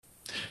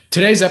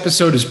Today's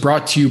episode is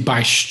brought to you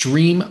by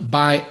Stream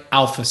by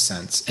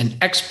AlphaSense, an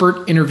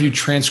expert interview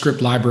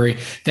transcript library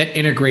that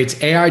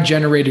integrates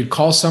AI-generated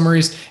call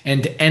summaries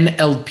and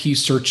NLP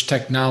search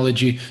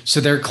technology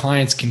so their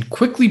clients can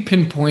quickly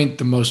pinpoint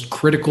the most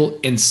critical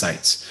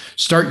insights.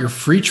 Start your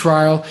free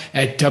trial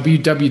at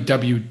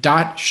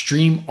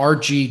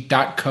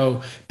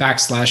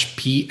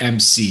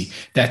www.streamrg.co/PMC.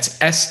 That's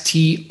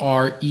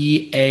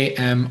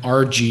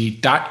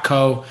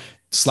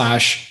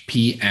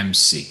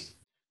streamrg.co/PMC.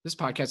 This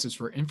podcast is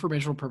for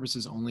informational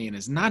purposes only and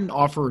is not an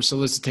offer or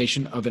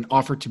solicitation of an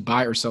offer to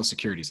buy or sell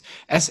securities.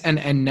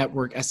 SNN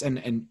Network,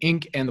 SNN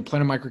Inc., and the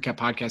Planet Microcap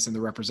Podcast and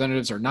the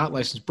representatives are not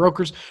licensed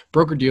brokers,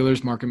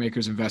 broker-dealers, market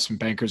makers, investment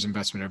bankers,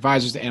 investment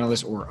advisors,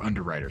 analysts, or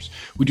underwriters.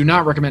 We do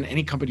not recommend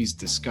any companies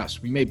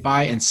discussed. We may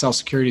buy and sell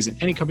securities in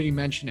any company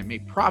mentioned and may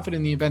profit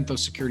in the event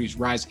those securities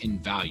rise in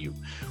value.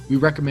 We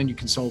recommend you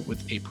consult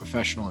with a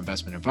professional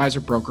investment advisor,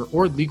 broker,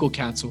 or legal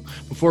counsel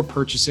before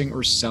purchasing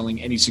or selling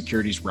any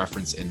securities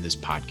referenced in this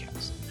podcast.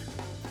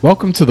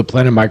 Welcome to the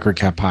Planet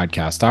Microcap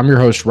Podcast. I'm your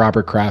host,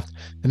 Robert Kraft,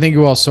 and thank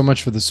you all so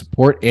much for the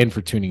support and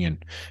for tuning in.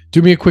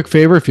 Do me a quick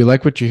favor. If you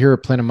like what you hear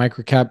at Planet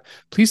Microcap,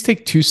 please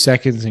take 2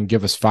 seconds and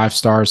give us 5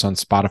 stars on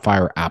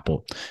Spotify or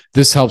Apple.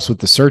 This helps with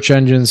the search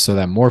engines so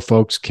that more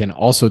folks can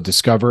also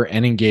discover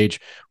and engage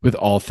with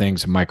all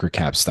things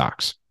microcap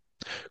stocks.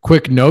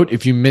 Quick note,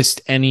 if you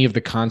missed any of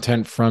the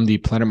content from the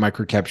Planet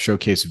Microcap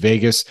Showcase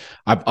Vegas,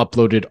 I've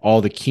uploaded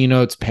all the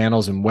keynotes,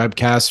 panels, and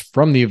webcasts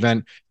from the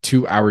event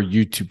to our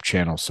YouTube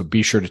channel. So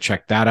be sure to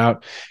check that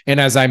out. And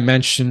as I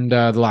mentioned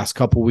the last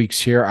couple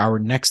weeks here, our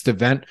next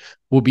event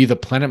will be the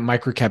Planet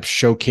Microcap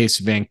Showcase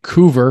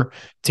Vancouver,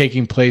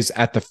 taking place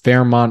at the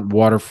Fairmont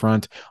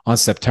Waterfront on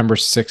September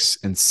 6th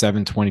and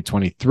 7th,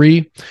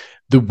 2023.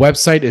 The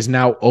website is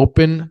now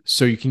open,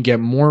 so you can get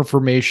more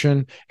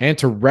information and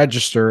to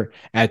register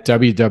at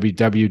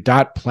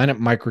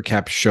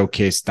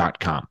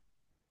www.planetmicrocapshowcase.com.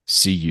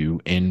 See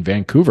you in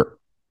Vancouver.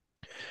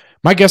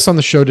 My guest on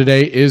the show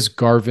today is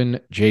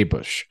Garvin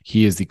Jabusch.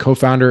 He is the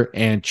co-founder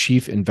and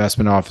chief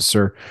investment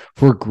officer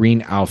for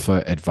Green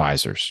Alpha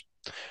Advisors.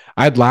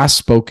 I had last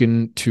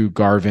spoken to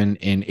Garvin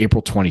in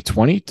April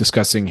 2020,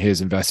 discussing his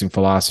investing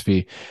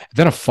philosophy,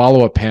 then a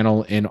follow-up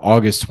panel in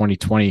August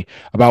 2020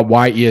 about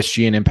why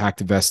ESG and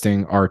impact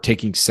investing are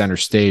taking center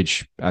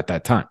stage at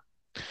that time.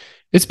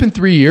 It's been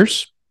 3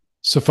 years.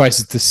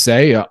 Suffice it to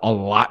say, a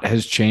lot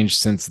has changed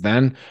since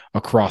then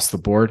across the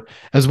board,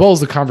 as well as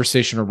the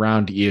conversation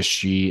around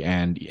ESG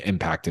and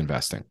impact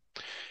investing.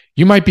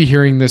 You might be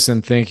hearing this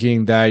and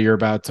thinking that you're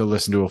about to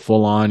listen to a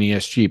full-on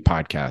ESG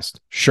podcast.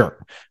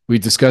 Sure, we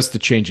discussed the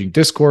changing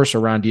discourse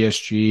around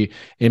ESG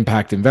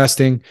impact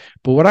investing,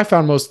 but what I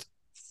found most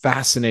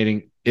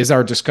fascinating is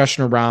our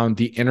discussion around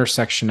the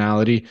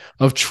intersectionality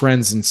of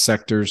trends and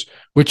sectors,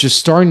 which is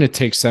starting to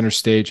take center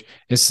stage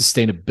in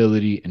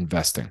sustainability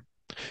investing.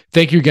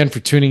 Thank you again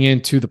for tuning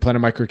in to the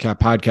Planet Microcap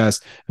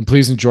Podcast, and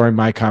please enjoy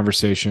my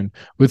conversation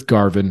with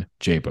Garvin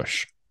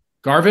Jabusch.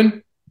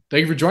 Garvin,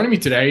 thank you for joining me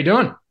today. How you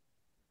doing?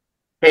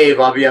 Hey,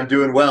 Bobby, I'm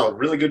doing well.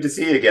 Really good to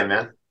see you again,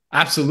 man.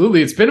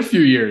 Absolutely. It's been a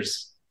few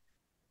years.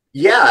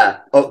 Yeah,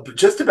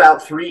 just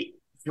about three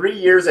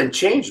years and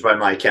change by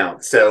my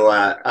count. So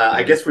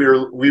I guess we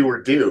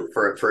were due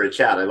for a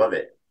chat. I love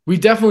it. We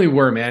definitely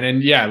were, man.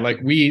 And yeah,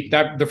 like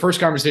the first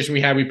conversation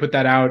we had, we put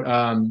that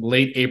out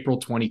late April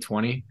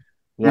 2020.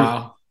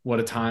 Wow,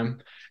 what a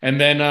time. And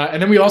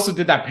then we also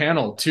did that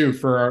panel too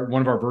for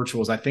one of our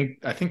virtuals. I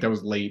think that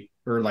was late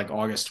or like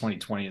August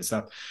 2020 and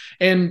stuff.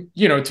 And,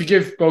 to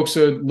give folks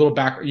a little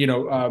back,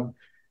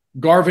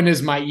 Garvin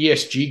is my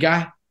ESG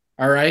guy.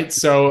 All right.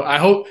 So I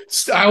hope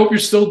you're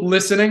still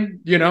listening,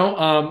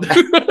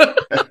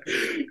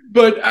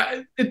 but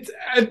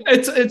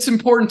it's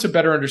important to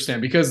better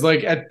understand because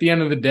like at the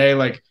end of the day,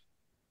 like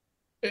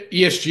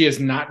ESG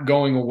is not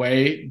going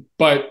away,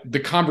 but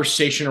the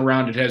conversation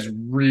around it has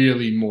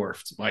really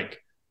morphed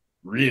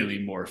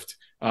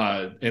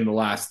in the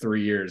last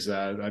 3 years.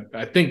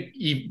 I think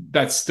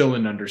that's still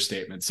an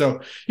understatement.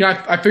 So,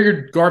 I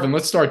figured, Garvin,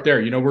 let's start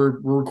there. We're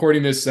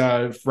recording this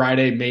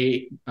Friday,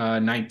 May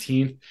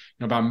 19th,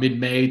 about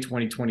mid-May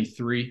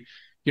 2023.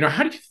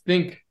 How do you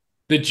think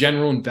the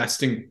general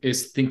investing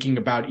is thinking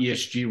about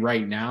ESG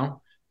right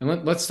now?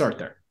 And let's start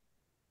there.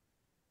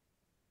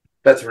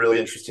 That's a really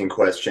interesting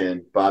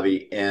question,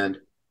 Bobby. And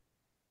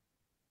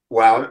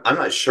wow, I'm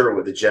not sure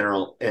what the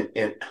general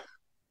and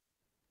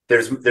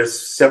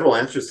there's several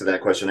answers to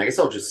that question. I guess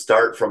I'll just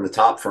start from the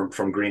top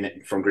from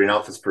Green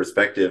Alpha's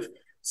perspective.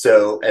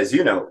 So as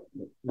you know,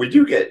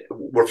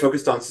 we're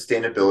focused on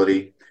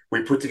sustainability.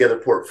 We put together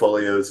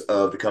portfolios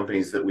of the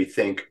companies that we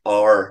think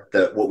are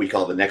what we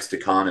call the next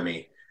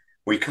economy.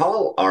 We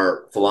call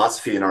our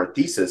philosophy and our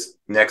thesis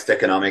next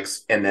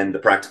economics, and then the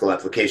practical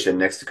application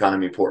next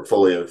economy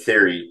portfolio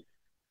theory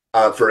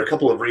for a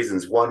couple of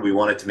reasons. One, we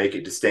wanted to make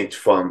it distinct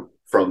from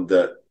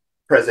the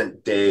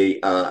present day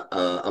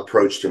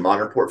approach to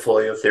modern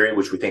portfolio theory,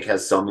 which we think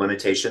has some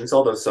limitations,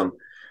 although some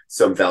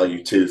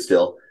value too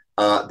still,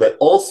 but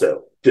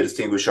also to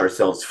distinguish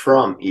ourselves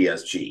from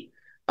ESG.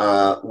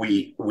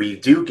 We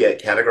do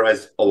get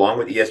categorized along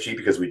with ESG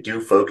because we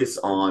do focus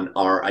on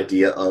our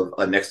idea of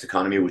a next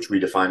economy, which we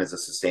define as a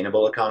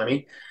sustainable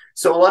economy.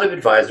 So a lot of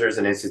advisors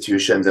and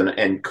institutions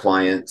and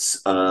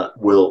clients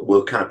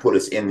will kind of put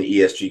us in the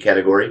ESG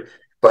category.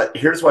 But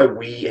here's why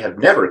we have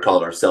never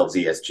called ourselves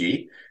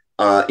ESG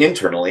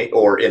internally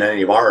or in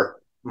any of our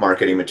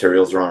marketing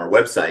materials or on our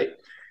website.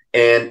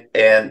 And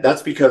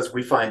that's because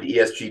we find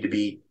ESG to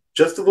be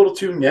just a little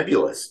too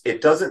nebulous.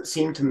 It doesn't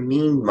seem to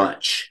mean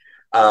much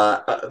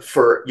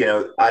for,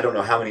 I don't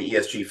know how many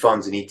ESG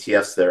funds and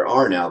ETFs there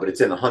are now, but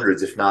it's in the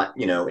hundreds, if not,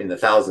 in the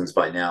thousands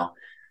by now.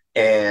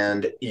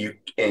 And you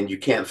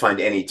can't find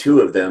any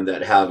two of them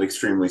that have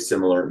extremely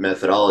similar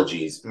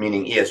methodologies,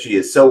 meaning ESG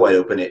is so wide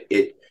open,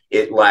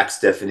 it lacks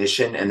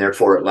definition and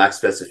therefore it lacks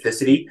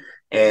specificity.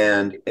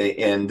 And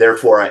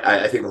therefore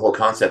I think the whole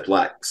concept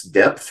lacks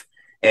depth.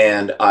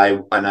 And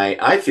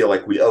I feel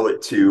like we owe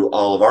it to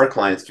all of our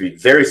clients to be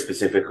very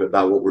specific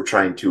about what we're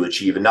trying to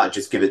achieve and not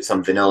just give it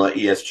some vanilla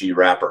ESG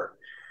wrapper.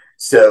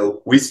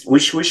 So we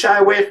shy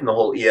away from the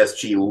whole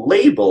ESG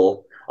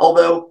label,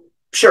 although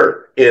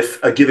sure,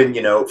 if a given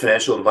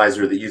financial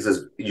advisor that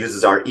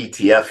uses our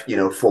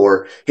ETF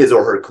for his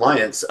or her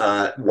clients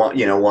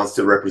wants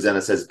to represent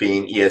us as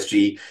being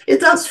ESG, it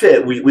does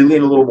fit. We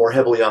lean a little more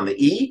heavily on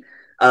the E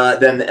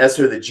than the S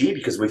or the G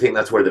because we think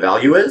that's where the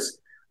value is.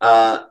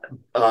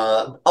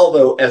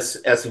 Although S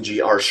and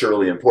G are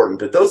surely important,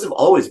 but those have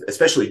always,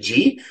 especially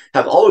G,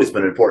 have always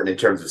been important in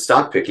terms of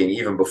stock picking,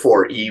 even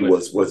before E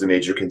was a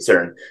major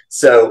concern.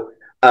 So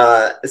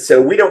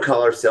we don't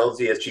call ourselves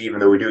ESG, even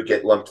though we do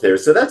get lumped there.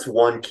 So that's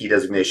one key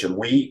designation.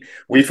 We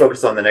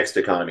focus on the next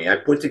economy. I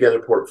put together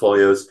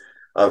portfolios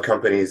of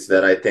companies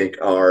that I think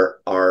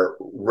are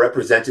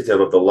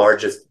representative of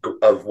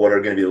what are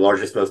going to be the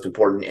largest, most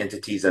important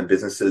entities and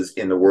businesses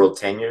in the world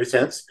 10 years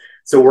hence.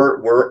 So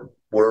we're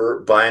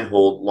buy and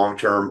hold,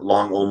 long-term,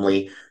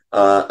 long-only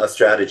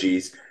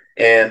strategies.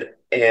 And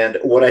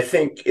what I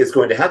think is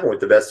going to happen with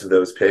the best of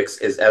those picks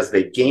is as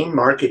they gain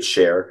market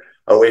share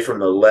away from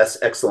the less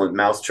excellent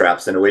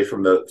mousetraps and away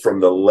from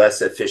the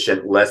less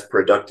efficient, less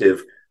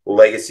productive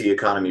legacy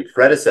economy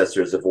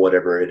predecessors of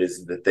whatever it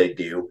is that they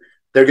do,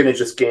 they're going to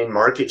just gain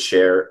market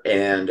share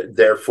and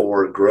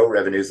therefore grow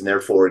revenues and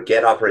therefore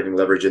get operating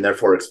leverage and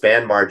therefore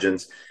expand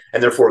margins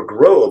and therefore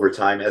grow over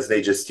time as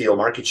they just steal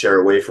market share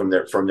away from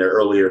their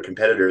earlier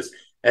competitors.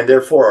 And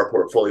therefore our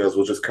portfolios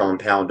will just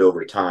compound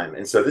over time.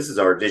 And so this is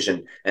our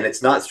vision, and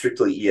it's not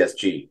strictly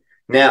ESG.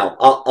 Now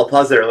I'll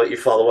pause there and let you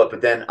follow up,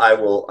 but then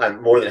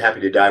I'm more than happy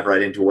to dive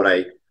right into what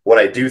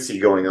I do see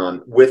going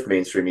on with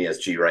mainstream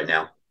ESG right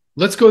now.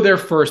 Let's go there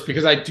first,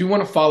 because I do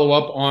want to follow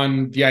up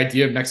on the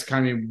idea of next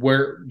economy,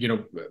 where,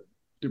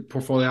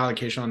 portfolio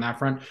allocation on that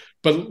front.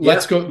 But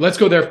let's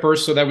go there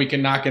first so that we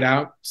can knock it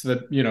out, so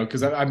that,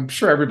 because I'm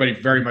sure everybody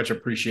very much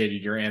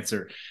appreciated your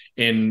answer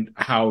in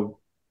how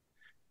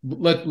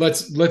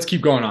let's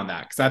keep going on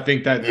that. Because I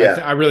think that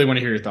I really want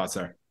to hear your thoughts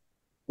there.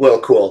 Well,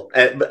 cool.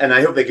 And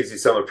I hope that gives you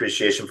some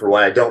appreciation for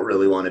why I don't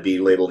really want to be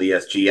labeled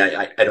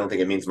ESG. I don't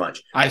think it means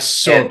much. I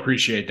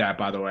appreciate that,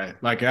 by the way.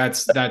 Like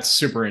that's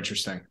super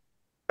interesting.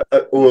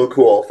 Well,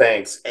 cool.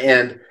 Thanks.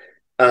 And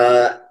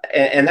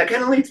that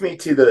kind of leads me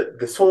to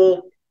this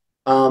whole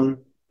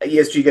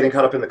ESG getting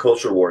caught up in the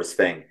culture wars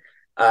thing.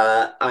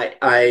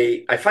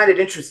 I find it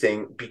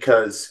interesting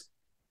because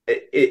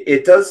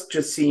it does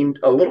just seem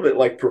a little bit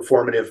like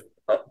performative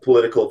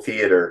political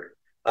theater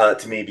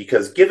to me,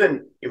 because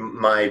given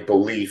my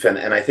belief,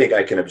 and I think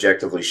I can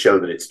objectively show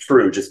that it's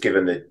true, just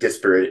given the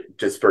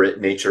disparate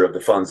nature of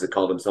the funds that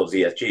call themselves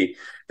ESG,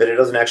 that it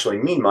doesn't actually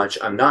mean much.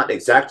 I'm not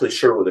exactly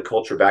sure what the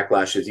culture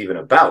backlash is even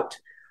about.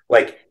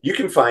 Like, you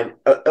can find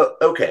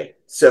okay,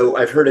 so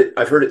I've heard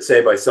it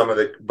say by some of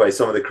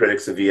the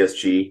critics of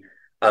ESG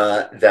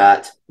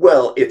that,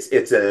 well,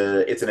 it's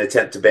an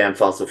attempt to ban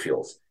fossil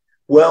fuels.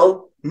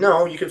 Well,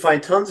 no, you can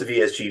find tons of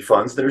ESG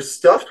funds that are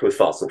stuffed with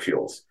fossil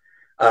fuels.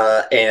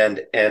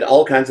 And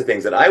all kinds of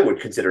things that I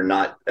would consider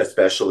not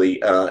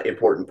especially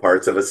important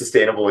parts of a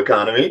sustainable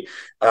economy.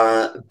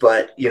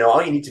 But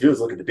all you need to do is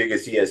look at the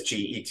biggest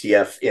ESG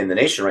ETF in the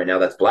nation right now.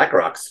 That's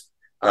BlackRock's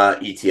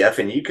ETF,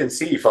 and you can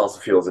see fossil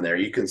fuels in there.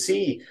 You can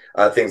see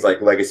things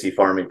like legacy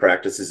farming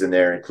practices in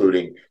there,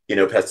 including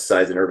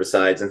pesticides and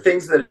herbicides and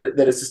things that a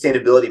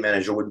sustainability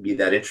manager wouldn't be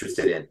that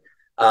interested in.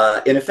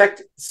 In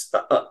effect,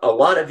 a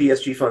lot of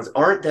ESG funds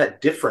aren't that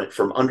different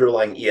from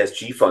underlying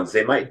ESG funds.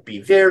 They might be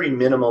very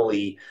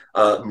minimally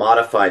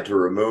modified to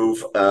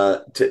remove,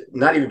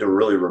 not even to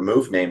really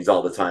remove names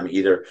all the time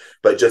either,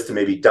 but just to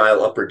maybe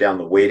dial up or down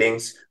the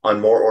weightings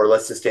on more or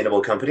less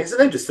sustainable companies,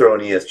 and then just throw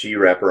an ESG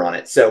wrapper on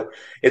it. So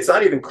it's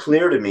not even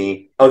clear to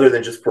me, other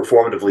than just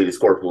performatively to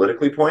score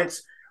politically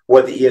points,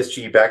 what the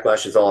ESG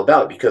backlash is all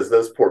about, because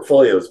those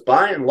portfolios,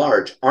 by and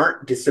large,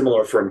 aren't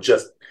dissimilar from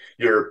just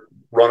your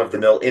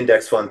run-of-the-mill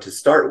index fund to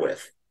start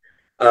with.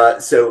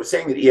 So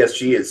saying that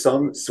ESG is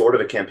some sort of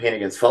a campaign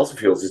against fossil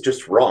fuels is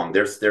just wrong.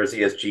 There's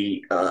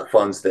ESG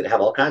funds that have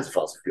all kinds of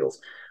fossil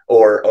fuels,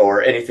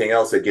 or anything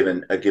else a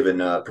given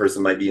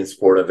person might be in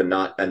support of and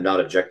not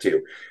object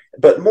to.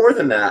 But more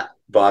than that,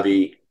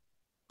 Bobby,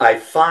 I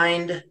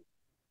find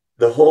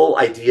the whole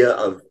idea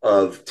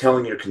of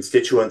telling your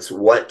constituents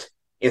what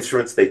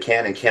instruments they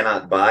can and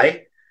cannot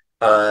buy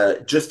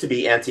just to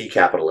be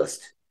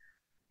anti-capitalist.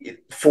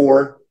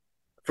 For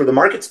the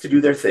markets to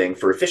do their thing,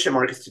 for efficient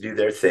markets to do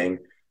their thing,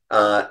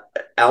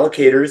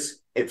 allocators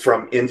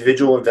from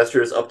individual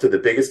investors up to the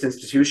biggest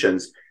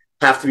institutions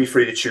have to be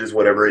free to choose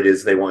whatever it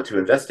is they want to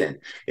invest in.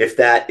 If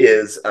that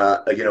is,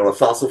 a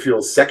fossil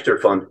fuels sector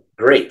fund,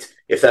 great.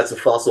 If that's a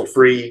fossil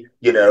free,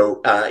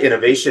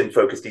 innovation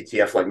focused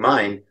ETF like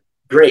mine,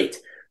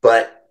 great.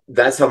 But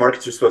that's how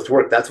markets are supposed to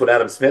work. That's what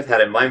Adam Smith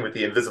had in mind with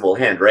the invisible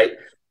hand, right?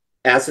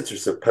 Assets are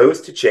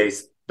supposed to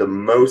chase the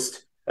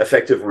most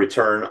effective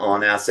return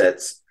on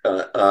assets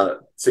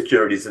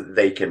securities that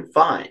they can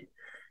find.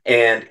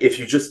 And if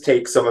you just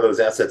take some of those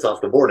assets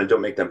off the board and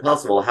don't make them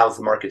possible, how's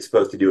the market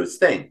supposed to do its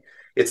thing?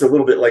 It's a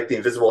little bit like the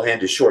invisible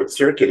hand is short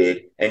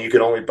circuited, and you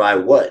can only buy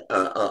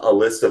a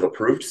list of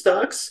approved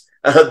stocks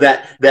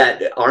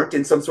that aren't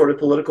in some sort of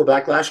political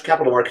backlash.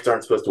 Capital markets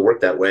aren't supposed to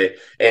work that way,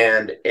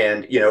 and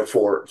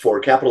for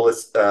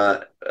capitalist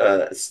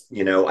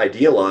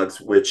ideologues,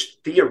 which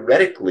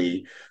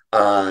theoretically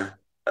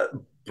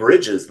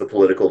bridges the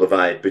political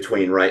divide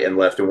between right and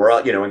left. And we're all,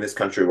 in this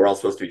country, we're all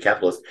supposed to be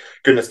capitalist.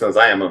 Goodness knows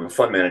I'm a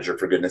fund manager,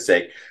 for goodness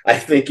sake. I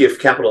think if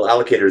capital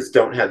allocators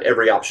don't have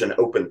every option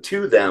open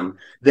to them,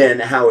 then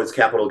how is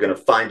capital going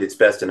to find its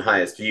best and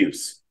highest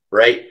use,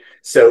 right?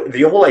 So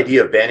the whole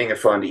idea of banning a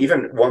fund,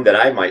 even one that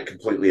I might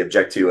completely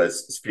object to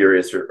as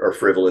spurious or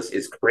frivolous,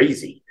 is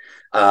crazy.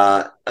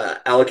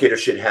 Allocators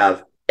should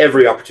have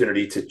every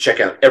opportunity to check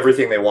out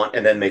everything they want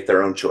and then make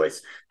their own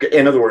choice.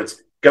 In other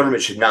words,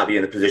 government should not be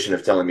in the position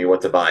of telling me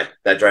what to buy.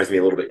 That drives me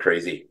a little bit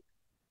crazy.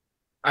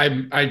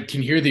 I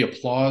can hear the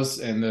applause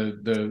and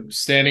the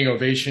standing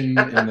ovation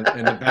in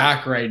the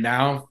back right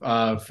now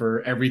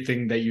for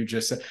everything that you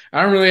just said.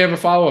 I don't really have a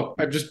follow-up.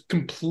 I just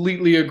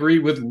completely agree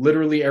with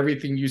literally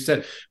everything you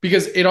said,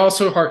 because it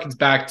also harkens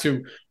back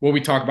to what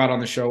we talk about on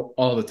the show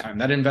all the time,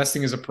 that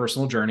investing is a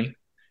personal journey.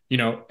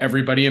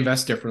 Everybody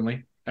invests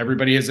differently.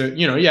 Everybody has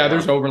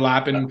there's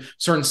overlap in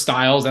certain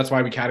styles. That's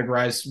why we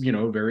categorize,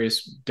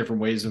 various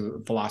different ways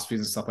of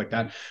philosophies and stuff like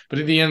that. But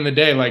at the end of the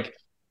day, like,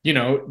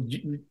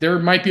 there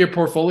might be a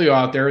portfolio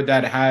out there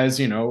that has,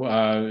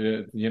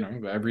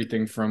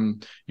 everything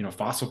from,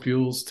 fossil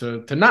fuels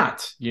to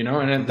not,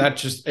 and that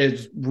just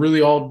is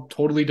really all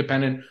totally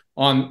dependent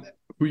on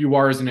who you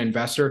are as an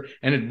investor.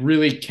 And it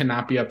really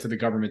cannot be up to the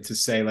government to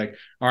say, like,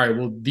 all right,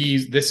 well,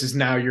 this is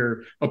now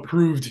your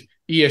approved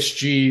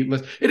ESG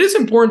list. It is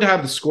important to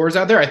have the scores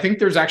out there. I think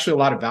there's actually a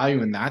lot of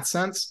value in that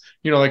sense.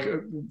 Like,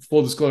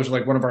 full disclosure,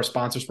 like one of our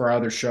sponsors for our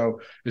other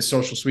show is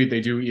Social Suite. They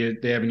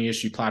have an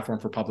ESG platform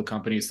for public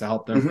companies to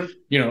help them,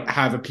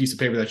 have a piece of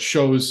paper that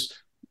shows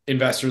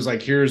investors,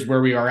 like, here's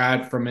where we are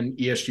at from an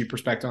ESG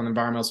perspective on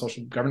environmental,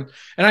 social governance.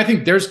 And I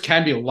think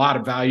can be a lot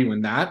of value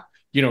in that,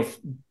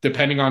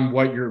 depending on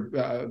what your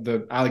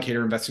the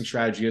allocator investing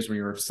strategy is when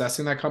you're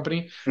assessing that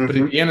company. But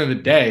at the end of the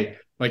day,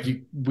 like,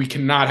 we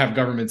cannot have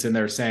governments in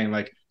there saying,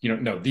 like,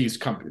 no, these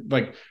companies,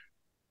 like,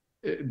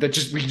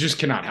 we just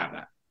cannot have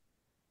that.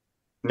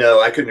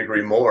 No, I couldn't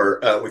agree more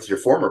with your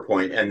former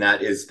point, and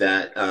that is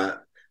that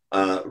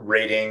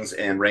ratings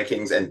and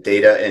rankings and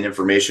data and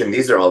information,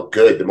 these are all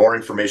good. The more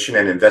information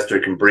an investor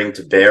can bring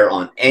to bear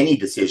on any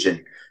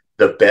decision,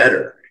 the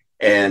better.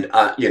 And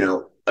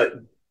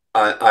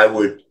I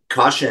would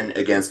caution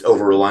against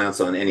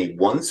over-reliance on any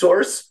one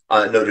source.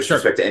 No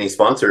disrespect to any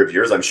sponsor of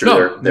yours. I'm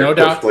sure they're no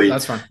doubt.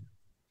 That's fine.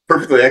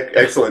 Perfectly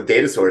excellent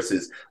data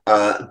sources,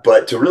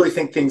 but to really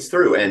think things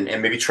through and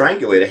maybe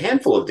triangulate a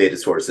handful of data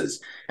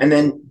sources. And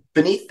then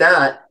beneath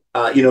that,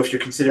 if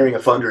you're considering a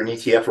fund or an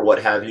ETF or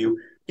what have you,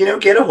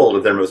 get a hold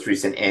of their most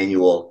recent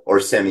annual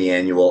or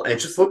semi-annual and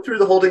just look through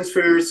the holdings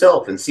for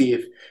yourself and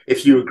see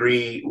if you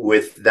agree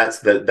with that's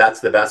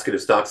the basket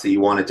of stocks that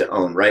you wanted to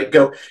own, right?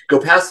 Go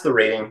past the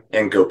rating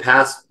and go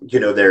past,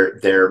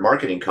 their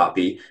marketing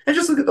copy and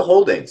just look at the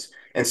holdings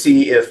and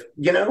see if,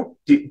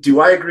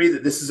 do I agree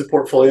that this is a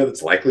portfolio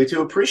that's likely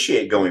to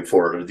appreciate going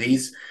forward? Are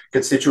these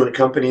constituent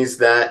companies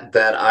that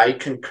I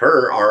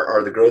concur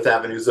are the growth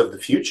avenues of the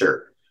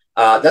future?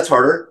 That's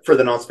harder for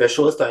the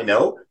non-specialist, I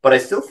know, but I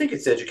still think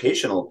it's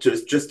educational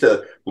just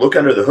to look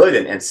under the hood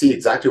and see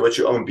exactly what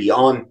you own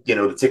beyond,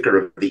 the ticker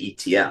of the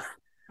ETF.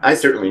 I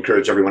certainly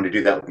encourage everyone to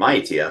do that with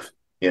my ETF.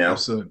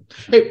 Absolutely.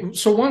 Hey,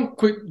 so one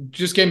quick,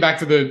 just getting back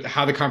to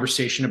how the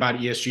conversation about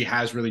ESG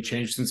has really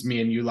changed since me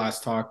and you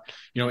last talked,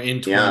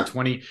 in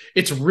 2020. Yeah.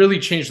 It's really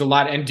changed a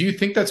lot. And do you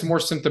think that's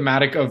more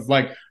symptomatic of,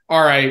 like,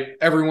 all right,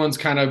 everyone's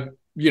kind of,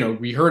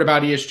 we heard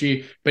about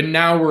ESG, but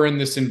now we're in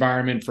this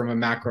environment from a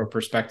macro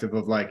perspective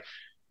of, like,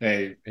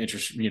 hey,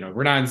 interest,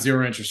 we're not in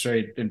zero interest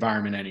rate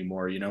environment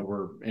anymore.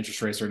 Interest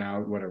rates are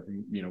now whatever,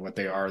 what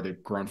they are.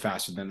 They've grown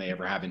faster than they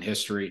ever have in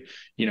history.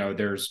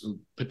 There's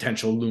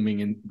potential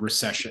looming in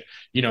recession.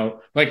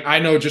 Like, I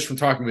know just from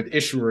talking with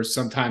issuers,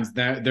 sometimes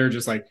they're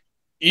just like,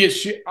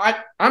 ESG,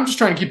 I'm just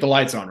trying to keep the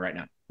lights on right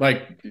now.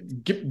 Like,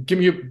 give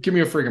me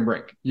a freaking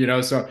break,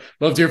 So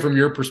love to hear from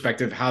your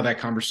perspective how that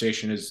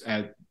conversation is,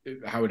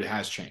 how it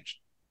has changed.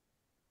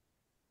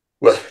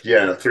 Well,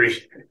 yeah,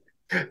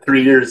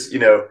 3 years,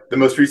 the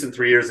most recent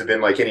 3 years have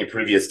been like any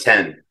previous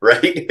 10, right?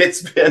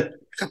 It's been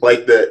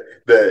like the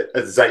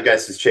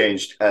zeitgeist has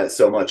changed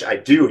so much. I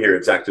do hear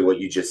exactly what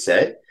you just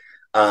said.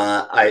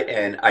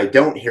 I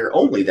don't hear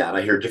only that.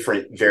 I hear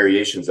different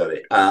variations of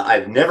it.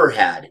 I've never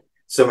had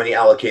so many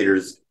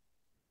allocators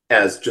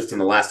as just in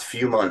the last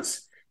few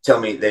months tell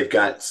me they've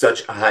got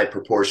such a high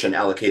proportion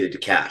allocated to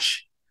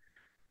cash.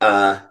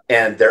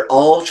 And they're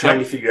all trying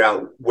to Yep. figure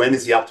out when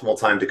is the optimal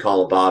time to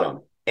call a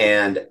bottom.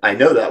 And I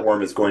know that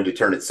worm is going to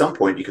turn at some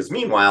point because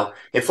meanwhile,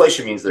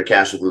 inflation means their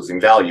cash is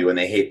losing value and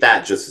they hate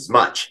that just as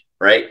much,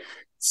 right?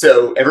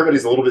 So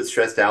everybody's a little bit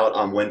stressed out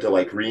on when to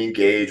like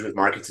re-engage with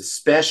markets,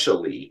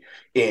 especially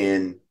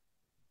in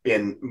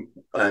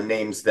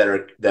names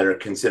that are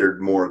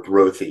considered more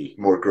growthy,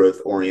 more growth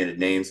oriented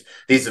names.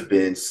 These have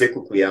been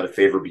cyclically out of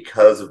favor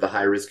because of the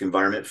high risk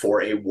environment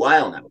for a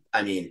while now.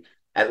 I mean,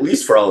 at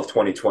least for all of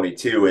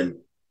 2022, and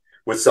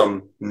with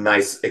some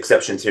nice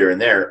exceptions here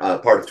and there,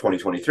 part of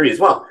 2023 as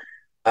well.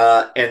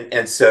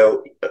 And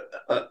so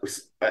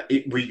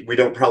we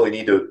don't probably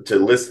need to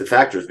list the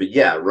factors, but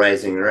yeah,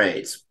 rising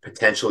rates,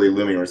 potentially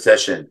looming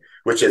recession,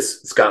 which,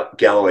 as Scott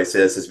Galloway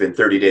says, has been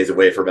 30 days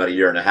away for about a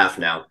year and a half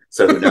now.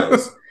 So who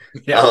knows?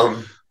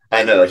 Yeah.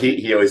 I know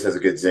he always has a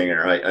good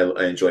zinger.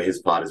 I enjoy his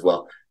pod as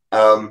well.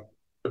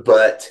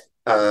 But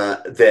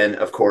then,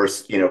 of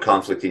course,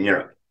 conflict in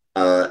Europe.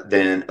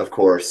 Then, of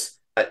course,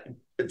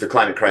 the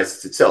climate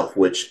crisis itself,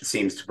 which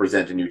seems to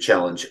present a new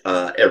challenge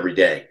every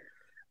day.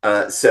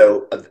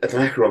 So the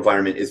macro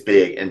environment is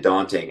big and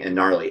daunting and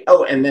gnarly.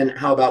 Oh, and then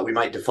how about we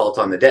might default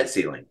on the debt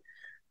ceiling,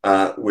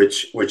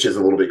 which is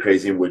a little bit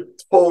crazy and would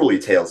totally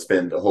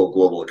tailspin the whole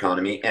global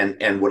economy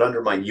and would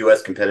undermine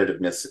U.S.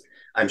 competitiveness.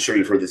 I'm sure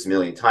you've heard this a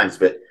million times,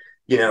 but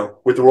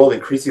with the world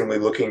increasingly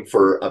looking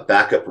for a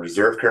backup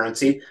reserve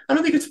currency, I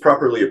don't think it's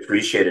properly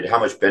appreciated how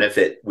much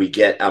benefit we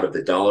get out of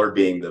the dollar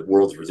being the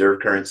world's reserve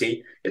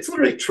currency. It's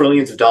literally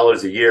trillions of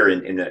dollars a year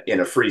in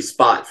a free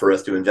spot for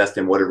us to invest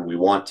in whatever we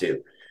want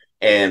to.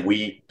 And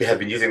we have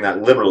been using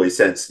that liberally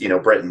since,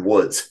 Bretton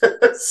Woods.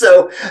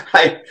 So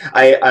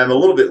I'm a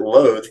little bit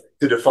loath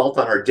to default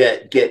on our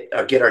debt, get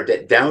our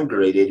debt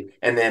downgraded,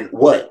 and then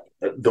what?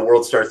 The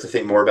world starts to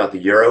think more about the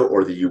euro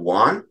or the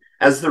yuan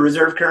as the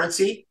reserve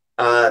currency.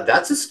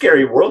 That's a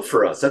scary world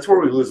for us. That's where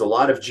we lose a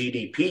lot of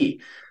GDP.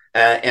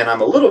 And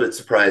I'm a little bit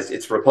surprised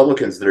it's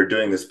Republicans that are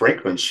doing this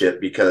brinkmanship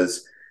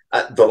because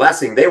the last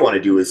thing they want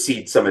to do is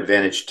cede some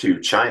advantage to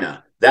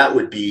China. That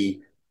would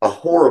be a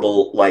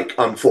horrible, like,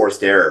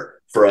 unforced error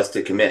for us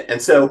to commit.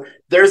 And so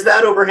there's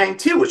that overhang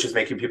too, which is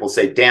making people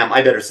say, damn,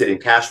 I better sit in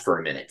cash for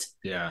a minute.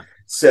 Yeah.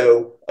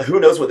 So who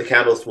knows what the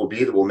catalyst will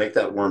be that will make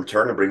that worm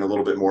turn and bring a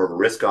little bit more of a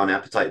risk-on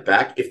appetite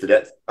back if the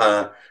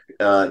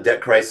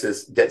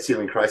debt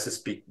ceiling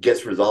crisis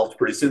gets resolved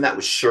pretty soon. That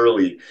would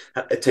surely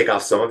take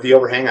off some of the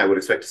overhang. I would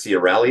expect to see a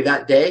rally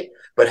that day,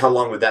 but how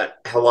long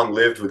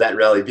lived would that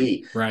rally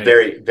be? Right.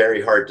 Very,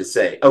 very hard to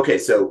say. Okay,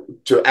 so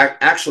to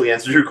actually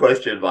answer your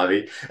question,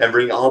 Bobby, and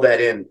bring all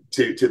that in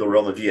to the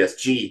realm of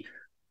ESG,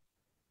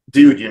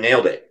 dude, you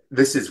nailed it.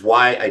 This is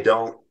why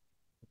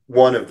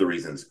one of the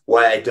reasons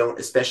why I don't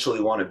especially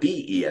want to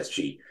be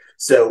ESG.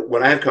 So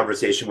when I have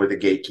conversation with a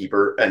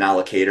gatekeeper, an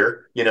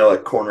allocator, a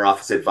corner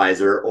office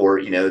advisor, or,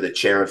 the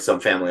chair of some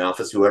family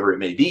office, whoever it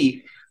may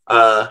be,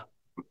 the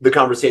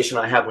conversation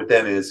I have with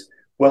them is,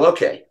 well,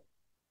 okay,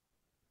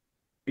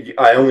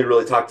 I only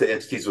really talk to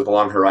entities with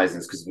long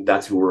horizons because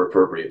that's who we're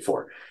appropriate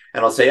for.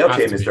 And I'll say,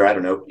 okay, Mr. I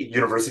don't know,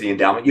 university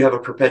endowment, you have a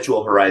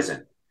perpetual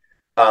horizon.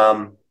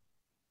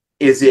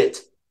 Is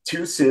it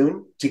too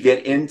soon to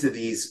get into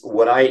these,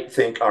 what I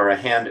think are a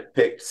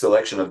hand-picked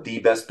selection of the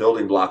best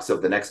building blocks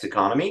of the next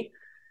economy?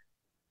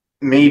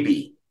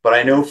 Maybe, but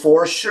I know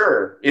for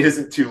sure it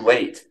isn't too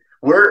late.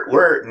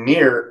 We're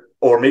near,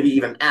 or maybe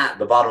even at,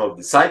 the bottom of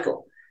the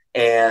cycle.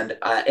 And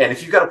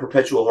if you've got a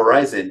perpetual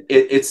horizon,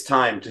 it's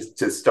time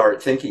to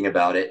start thinking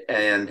about it.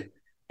 And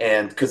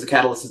because the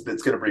catalyst is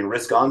that's going to bring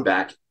risk on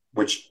back,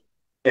 which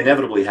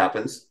inevitably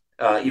happens,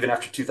 even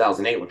after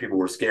 2008 when people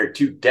were scared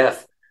to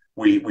death.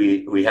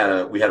 We had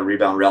a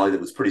rebound rally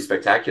that was pretty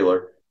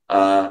spectacular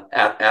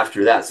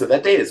after that. So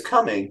that day is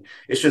coming.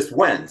 It's just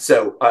when.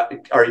 So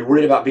are you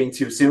worried about being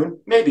too soon?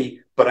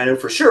 Maybe, but I know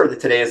for sure that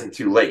today isn't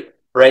too late,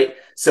 right?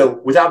 So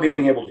without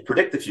being able to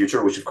predict the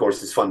future, which of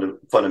course is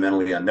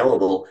fundamentally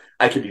unknowable,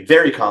 I can be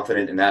very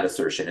confident in that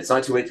assertion. It's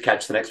not too late to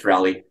catch the next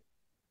rally,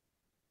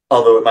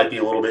 although it might be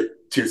a little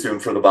bit too soon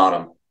for the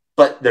bottom,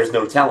 but there's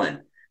no telling.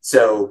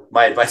 So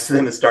my advice to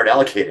them is start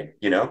allocating,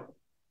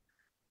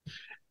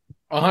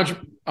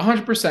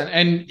 100%.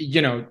 And,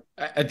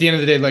 at the end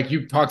of the day, like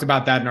you talked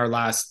about that in our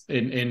last,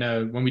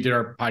 when we did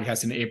our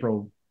podcast in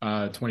April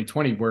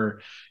 2020, where,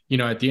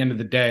 at the end of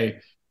the day,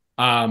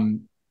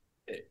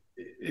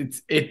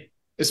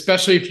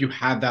 especially if you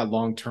have that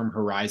long-term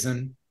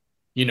horizon,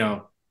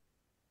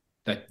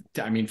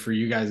 for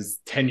you guys,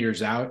 10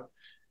 years out,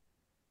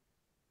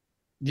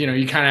 you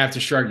kind of have to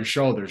shrug your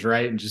shoulders,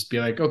 right? And just be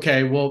like,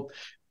 okay, well,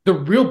 the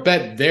real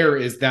bet there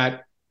is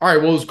that, all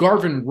right, well, is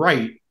Garvin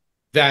right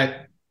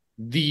that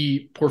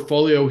the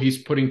portfolio he's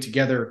putting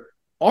together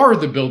are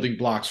the building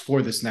blocks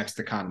for this next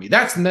economy?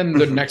 That's then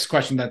the next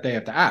question that they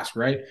have to ask,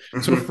 right?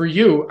 So for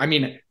you, I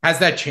mean, has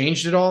that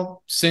changed at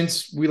all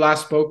since we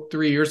last spoke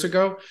 3 years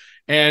ago?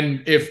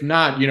 And if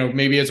not,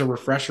 maybe as a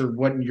refresher,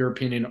 what in your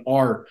opinion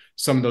are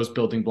some of those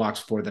building blocks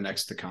for the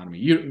next economy?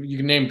 You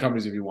can name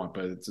companies if you want,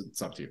 but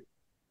it's up to you.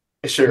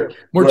 Sure.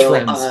 More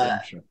trends.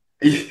 Sure.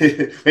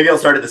 Maybe I'll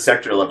start at the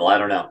sector level. I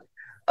don't know.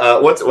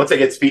 Once I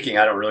get speaking,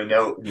 I don't really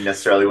know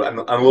necessarily. I'm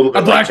a little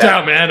bit. I blacked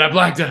out, man. I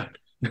blacked out.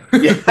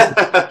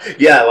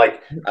 Yeah.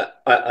 Like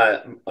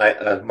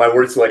my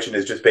word selection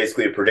is just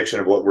basically a prediction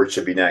of what word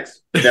should be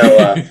next.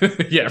 Yeah,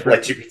 right.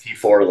 Like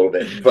GPT-4 a little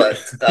bit,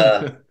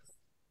 but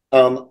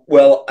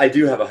well, I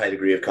do have a high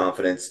degree of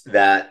confidence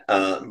that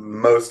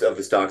most of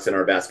the stocks in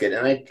our basket,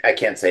 and I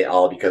can't say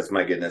all because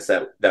my goodness,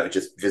 that would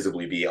just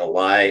visibly be a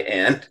lie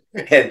and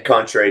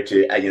contrary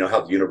to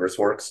how the universe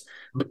works.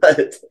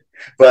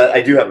 But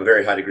I do have a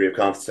very high degree of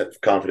confidence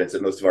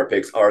that most of our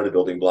picks are the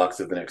building blocks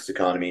of the next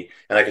economy,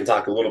 and I can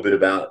talk a little bit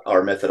about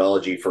our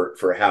methodology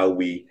for how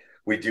we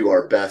do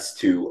our best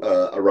to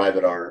arrive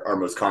at our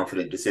most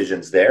confident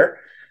decisions there.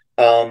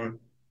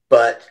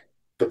 But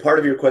the part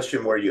of your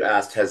question where you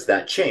asked, has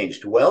that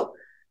changed? Well,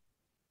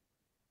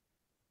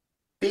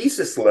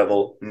 thesis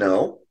level,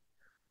 no.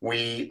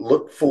 We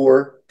look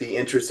for the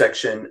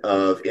intersection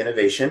of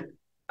innovation,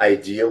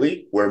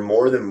 ideally where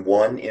more than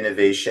one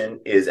innovation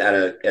is at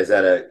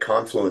a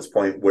confluence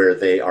point where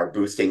they are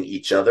boosting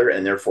each other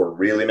and therefore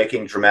really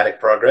making dramatic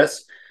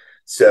progress.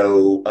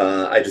 So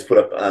I just put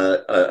up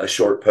a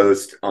short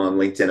post on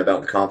LinkedIn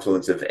about the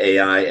confluence of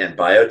AI and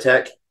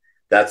biotech.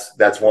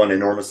 That's one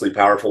enormously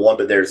powerful one,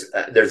 but there's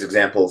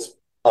examples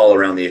all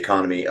around the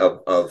economy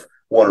of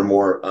one or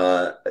more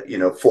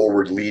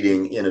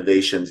forward-leading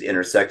innovations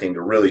intersecting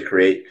to really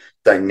create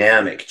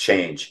dynamic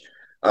change.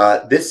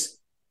 This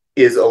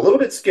is a little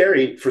bit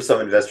scary for some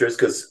investors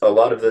because a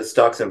lot of the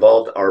stocks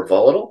involved are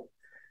volatile.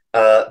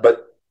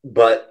 But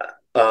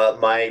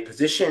my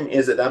position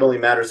is that only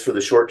matters for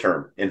the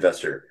short-term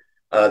investor.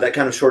 That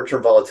kind of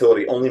short-term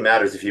volatility only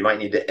matters if you might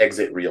need to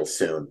exit real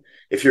soon.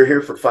 If you're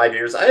here for 5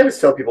 years, I always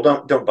tell people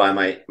don't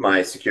buy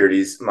my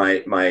securities,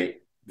 my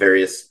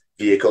various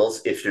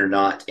vehicles if you're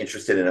not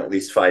interested in at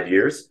least 5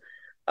 years,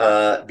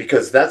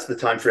 because that's the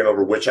time frame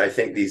over which I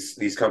think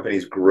these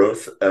companies'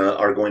 growth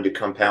are going to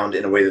compound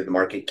in a way that the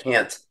market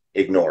can't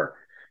ignore.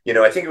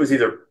 I think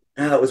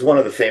it was one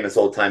of the famous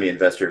old-timey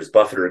investors,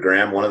 Buffett or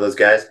Graham, one of those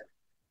guys.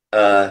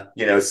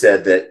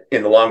 Said that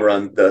in the long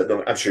run,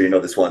 I'm sure you know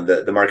this one,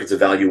 the market's a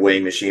value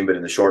weighing machine, but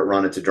in the short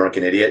run, it's a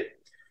drunken idiot.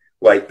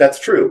 Like, that's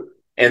true.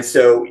 And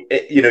so,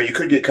 you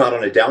could get caught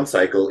on a down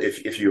cycle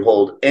if you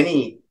hold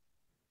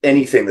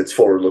anything that's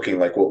forward looking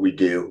like what we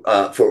do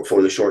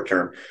for the short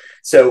term.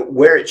 So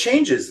where it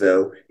changes,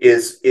 though,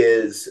 is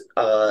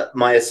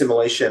my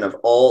assimilation of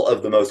all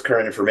of the most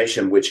current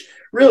information, which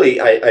really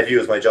I view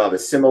as my job: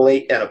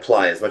 assimilate and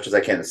apply as much as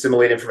I can.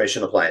 Assimilate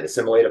information, apply it.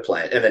 Assimilate,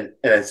 apply it, and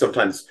then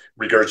sometimes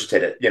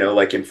regurgitate it.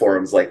 Like in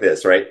forums like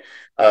this, right?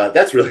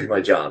 That's really my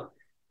job.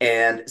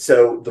 And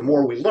so the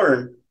more we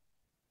learn,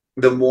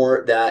 the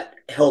more that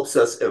helps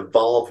us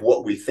evolve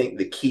what we think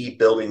the key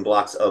building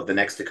blocks of the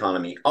next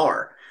economy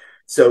are.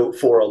 So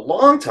for a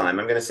long time,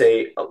 I'm going to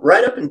say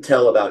right up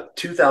until about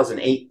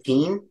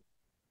 2018,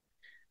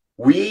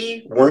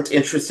 we weren't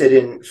interested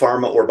in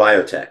pharma or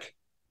biotech.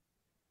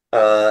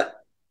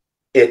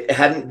 It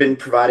hadn't been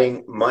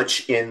providing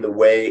much in the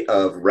way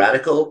of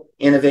radical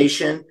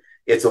innovation.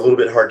 It's a little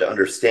bit hard to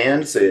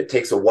understand, so it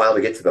takes a while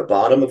to get to the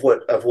bottom of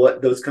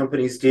what those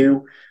companies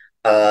do.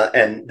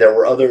 And there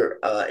were other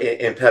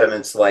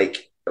impediments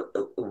like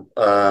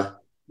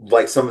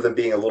some of them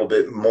being a little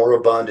bit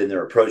moribund in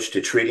their approach to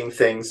treating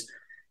things.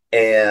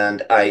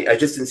 And I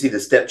just didn't see the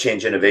step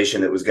change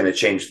innovation that was going to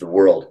change the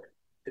world.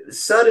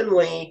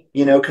 Suddenly,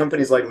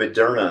 companies like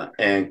Moderna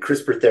and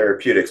CRISPR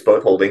Therapeutics,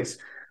 both holdings,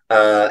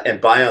 and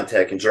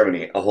BioNTech in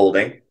Germany, a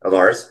holding of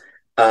ours,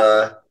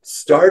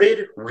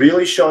 started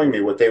really showing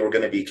me what they were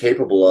going to be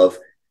capable of.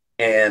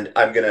 And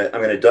I'm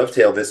gonna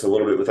dovetail this a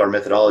little bit with our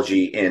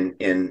methodology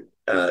in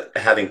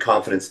having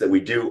confidence that we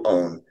do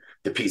own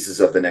the pieces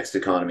of the next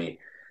economy.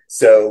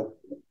 So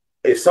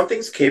if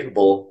something's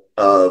capable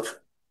of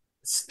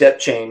step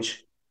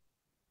change,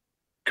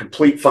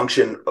 complete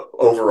function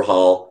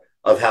overhaul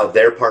of how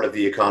their part of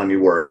the economy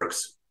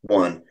works,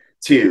 one.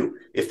 Two,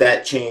 if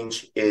that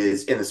change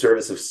is in the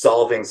service of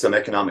solving some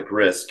economic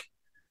risk,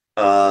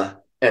 and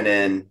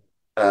then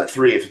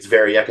three, if it's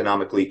very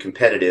economically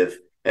competitive,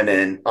 and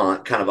then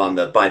on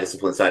the buy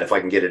discipline side, if I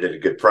can get it at a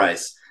good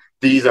price.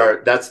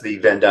 That's the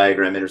Venn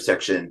diagram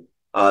intersection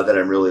that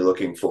I'm really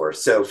looking for.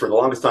 So for the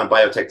longest time,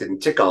 biotech didn't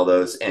tick all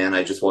those, and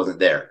I just wasn't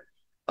there.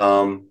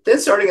 Then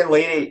starting in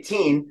late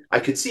 2018, I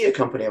could see a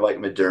company like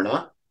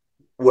Moderna.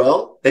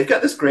 Well, they've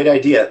got this great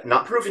idea,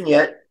 not proven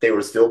yet. They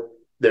were still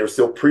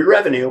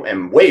pre-revenue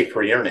and way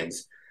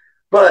pre-earnings.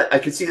 But I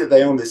could see that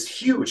they own this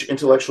huge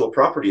intellectual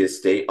property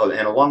estate,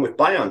 and along with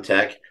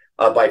BioNTech,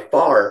 by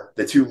far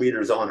the two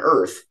leaders on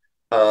Earth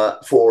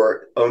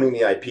for owning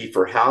the IP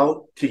for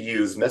how to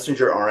use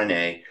messenger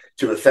RNA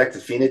to affect the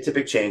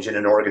phenotypic change in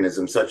an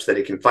organism such that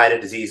it can fight a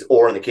disease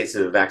or, in the case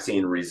of a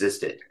vaccine,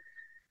 resist it.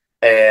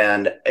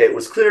 And it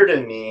was clear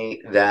to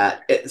me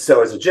that,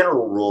 so as a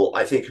general rule,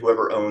 I think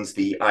whoever owns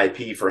the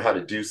IP for how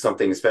to do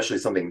something, especially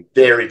something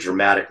very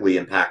dramatically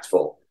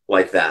impactful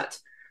like that,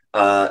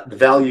 the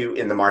value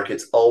in the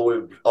markets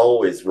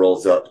always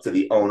rolls up to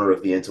the owner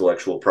of the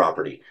intellectual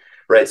property,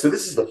 right? So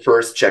this is the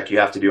first check you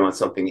have to do on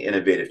something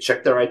innovative.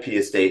 Check their IP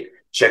estate,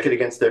 check it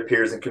against their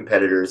peers and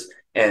competitors,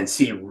 and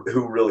see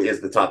who really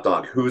is the top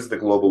dog, who's the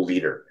global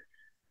leader.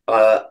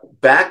 Way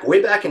back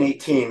in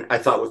 2018, I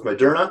thought with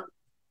Moderna,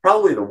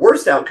 probably the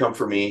worst outcome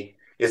for me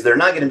is they're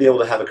not going to be able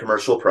to have a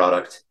commercial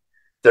product.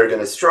 They're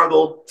going to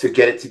struggle to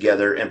get it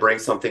together and bring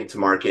something to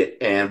market.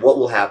 And what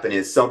will happen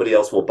is somebody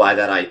else will buy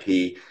that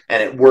IP.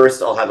 And at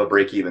worst, I'll have a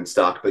break-even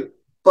stock.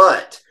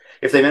 But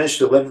if they manage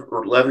to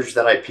leverage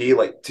that IP,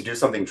 like to do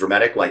something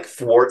dramatic, like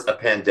thwart a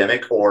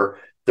pandemic, or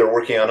they're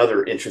working on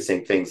other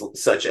interesting things,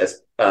 such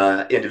as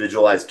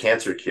individualized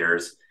cancer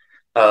cures,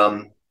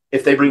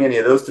 if they bring any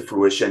of those to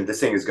fruition, this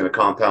thing is going to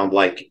compound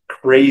like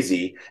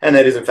crazy. And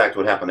that is, in fact,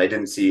 what happened. I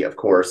didn't see, of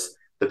course,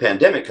 the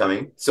pandemic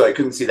coming, so I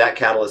couldn't see that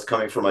catalyst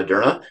coming from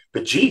Moderna.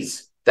 But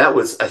geez, that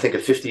was, I think, a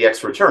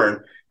 50x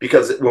return,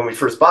 because when we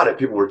first bought it,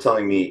 people were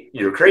telling me,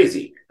 you're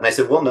crazy. And I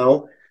said, well,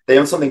 no, they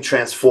own something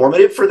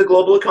transformative for the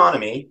global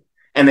economy,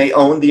 and they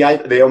own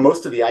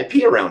most of the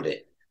IP around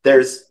it.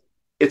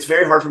 It's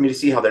very hard for me to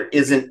see how there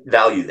isn't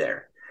value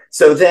there.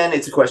 So then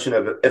it's a question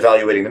of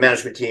evaluating the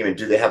management team, and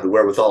do they have the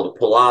wherewithal to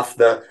pull off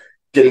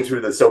getting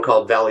through the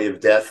so-called valley of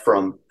death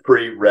from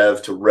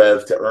pre-rev to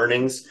rev to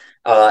earnings.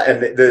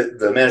 And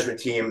the management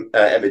team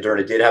at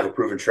Moderna did have a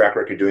proven track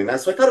record doing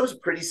that. So I thought it was a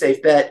pretty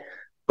safe bet,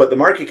 but the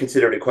market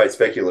considered it quite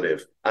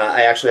speculative.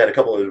 I actually had a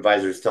couple of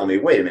advisors tell me,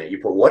 wait a minute, you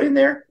put what in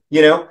there?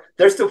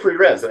 They're still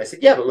pre-revs. And I said,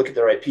 yeah, but look at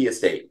their IP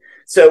estate.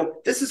 So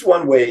this is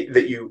one way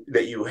that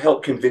you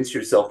help convince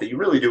yourself that you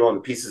really do own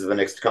the pieces of the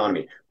next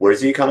economy.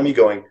 Where's the economy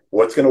going?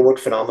 What's going to work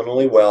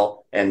phenomenally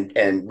well and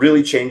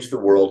really change the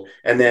world?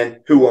 And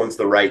then who owns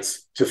the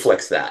rights to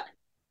flex that?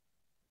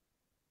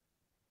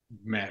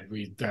 Man,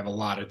 we have a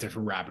lot of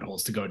different rabbit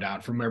holes to go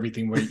down from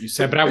everything what you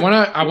said, but I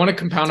want to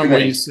compound on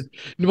what you said.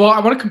 Well, I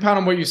want to compound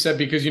on what you said,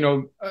 because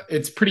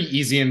it's pretty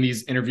easy in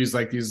these interviews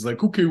like these,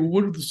 like, okay, well,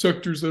 what are the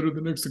sectors that are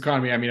the next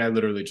economy? I mean, I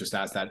literally just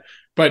asked that,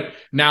 but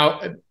now,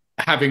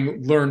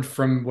 having learned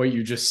from what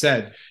you just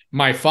said,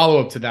 my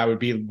follow-up to that would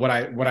be what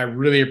I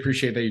really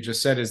appreciate that you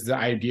just said is the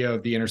idea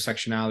of the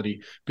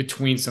intersectionality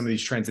between some of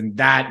these trends, and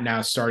that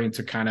now starting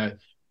to kind of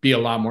be a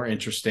lot more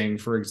interesting.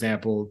 For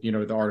example,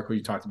 the article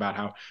you talked about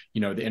how,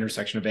 the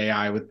intersection of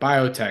AI with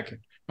biotech.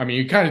 I mean,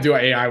 you kind of do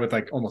AI with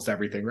like almost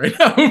everything right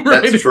now,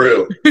 right? That's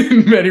true.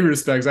 In many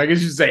respects. I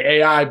guess you say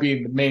AI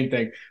being the main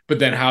thing, but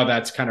then how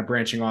that's kind of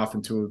branching off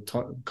into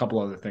a couple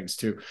other things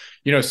too.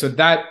 So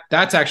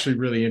that's actually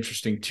really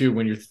interesting too,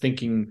 when you're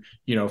thinking,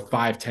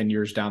 5-10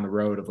 years down the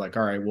road of like,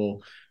 all right,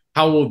 well,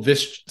 how will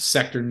this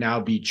sector now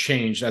be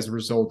changed as a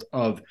result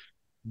of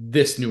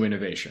this new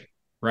innovation,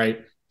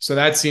 right? So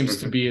that seems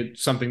to be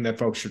something that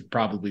folks should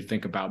probably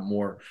think about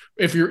more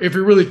if you're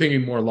really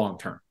thinking more long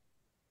term.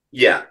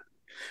 Yeah.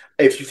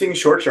 If you're thinking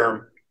short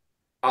term,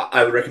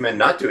 I would recommend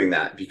not doing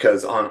that,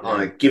 because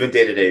on a given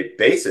day-to-day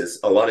basis,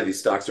 a lot of these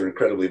stocks are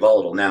incredibly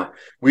volatile. Now,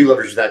 we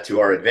leverage that to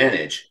our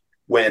advantage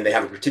when they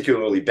have a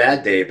particularly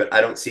bad day, but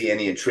I don't see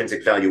any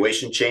intrinsic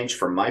valuation change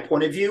from my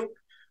point of view.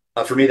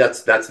 For me,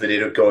 that's the day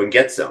to go and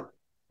get some,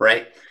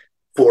 right?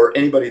 For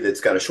anybody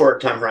that's got a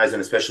short time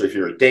horizon, especially if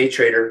you're a day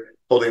trader,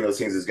 holding those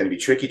things is going to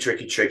be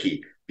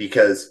tricky,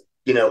 because,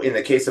 in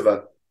the case of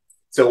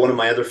one of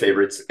my other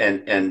favorites,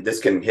 and this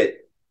can hit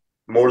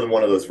more than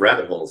one of those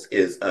rabbit holes,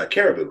 is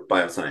Caribou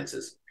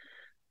Biosciences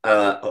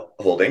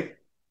holding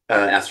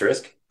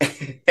asterisk.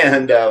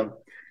 And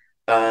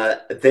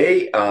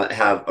they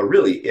have a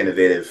really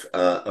innovative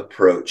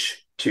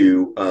approach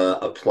to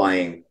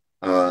applying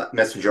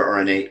messenger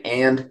RNA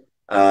and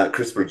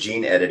CRISPR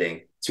gene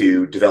editing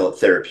to develop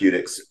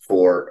therapeutics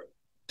for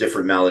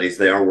different maladies.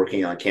 They are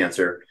working on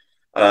cancer.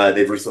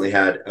 They've recently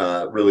had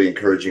really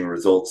encouraging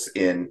results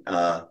in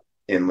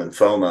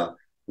lymphoma,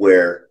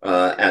 where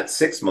at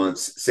 6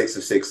 months, 6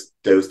 of 6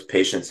 dosed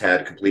patients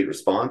had complete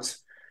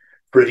response.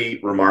 Pretty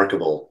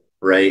remarkable,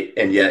 right?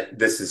 And yet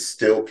this is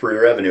still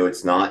pre-revenue.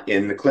 It's not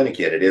in the clinic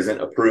yet. It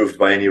isn't approved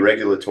by any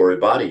regulatory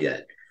body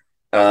yet.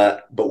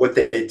 But what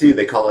they do,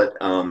 they call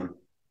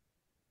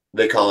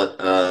their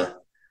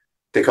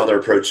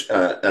approach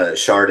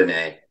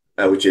Chardonnay,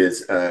 which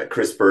is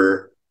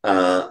CRISPR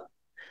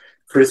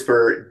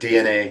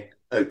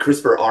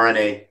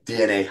RNA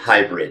DNA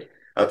hybrid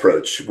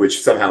approach,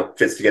 which somehow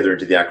fits together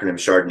into the acronym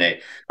Chardonnay,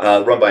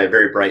 run by a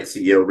very bright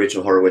CEO,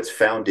 Rachel Horowitz,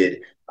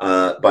 founded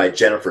by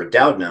Jennifer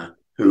Doudna,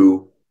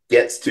 who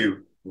gets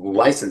to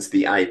license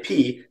the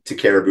IP to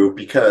Caribou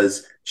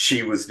because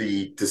she was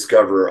the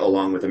discoverer,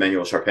 along with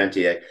Emmanuel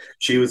Charpentier.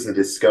 She was the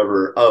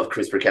discoverer of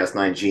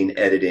CRISPR-Cas9 gene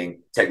editing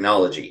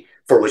technology,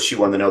 for which she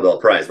won the Nobel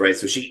Prize, right?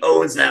 So she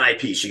owns that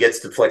IP. She gets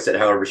to flex it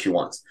however she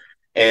wants.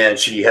 And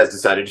she has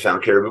decided to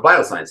found Caribou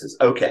Biosciences.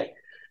 Okay.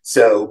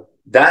 So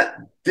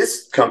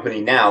this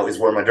company now is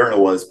where Moderna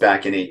was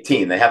back in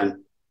 2018. They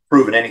haven't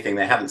proven anything.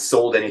 They haven't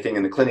sold anything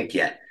in the clinic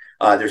yet.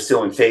 They're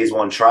still in phase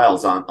 1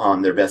 trials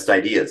on their best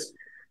ideas.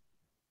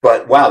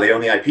 But wow, they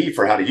own the IP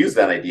for how to use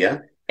that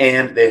idea,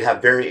 and they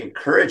have very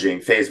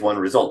encouraging phase 1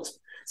 results.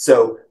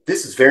 So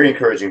this is very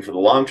encouraging for the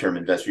long-term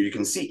investor. You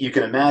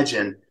can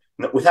imagine,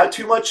 without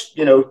too much,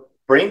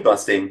 brain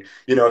busting,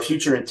 a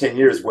future in 10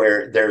 years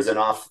where there's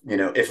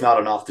if not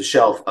an off the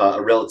shelf,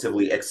 a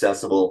relatively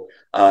accessible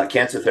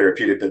cancer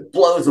therapeutic that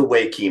blows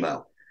away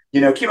chemo.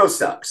 Chemo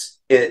sucks.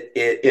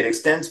 It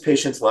extends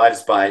patients'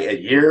 lives by a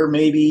year,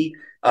 maybe,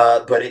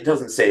 but it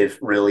doesn't save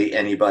really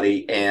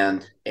anybody.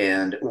 And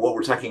what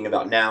we're talking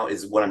about now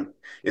is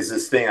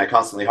this thing I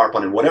constantly harp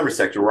on in whatever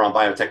sector. We're on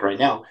biotech right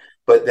now,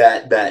 but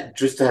that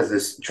just has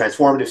this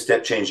transformative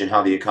step change in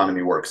how the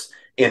economy works.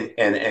 And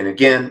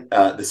again,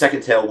 the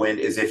second tailwind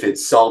is if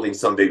it's solving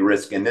some big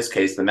risk, in this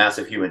case, the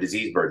massive human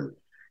disease burden.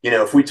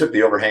 If we took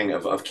the overhang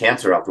of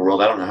cancer off the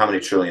world, I don't know how many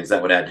trillions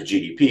that would add to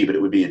GDP, but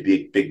it would be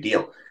a big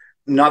deal.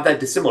 Not that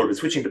dissimilar, but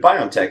switching to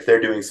biotech,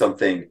 they're doing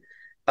something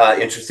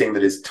interesting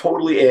that is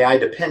totally AI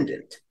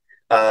dependent.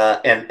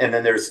 And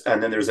then there's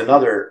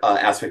another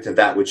aspect of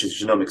that, which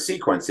is genomic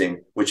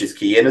sequencing, which is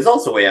key and is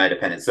also AI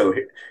dependent. So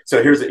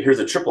here's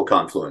a triple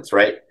confluence,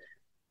 right?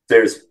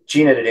 There's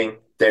gene editing,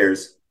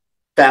 there's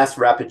fast,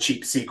 rapid,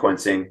 cheap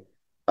sequencing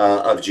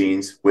of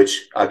genes,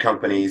 which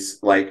companies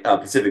like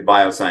Pacific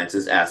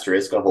Biosciences,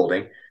 Asterisk, a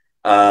holding,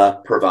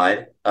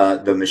 provide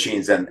the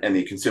machines and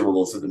the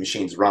consumables that the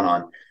machines run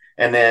on.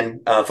 And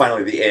then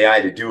finally, the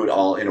AI to do it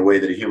all in a way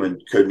that a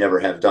human could never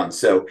have done.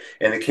 So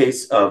in the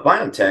case of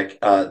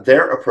BioNTech,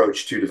 their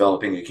approach to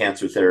developing a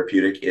cancer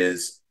therapeutic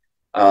is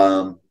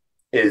to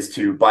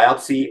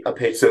biopsy a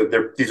patient.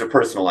 So these are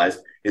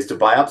personalized, is to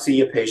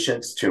biopsy a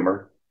patient's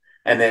tumor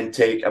and then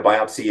take a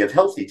biopsy of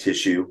healthy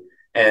tissue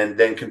and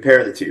then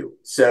compare the two.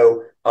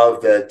 So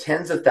of the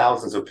tens of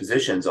thousands of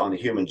positions on the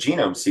human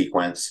genome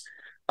sequence,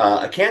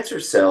 a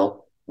cancer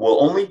cell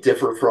will only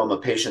differ from a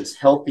patient's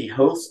healthy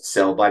host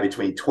cell by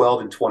between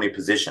 12 and 20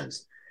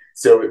 positions.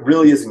 So it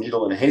really is a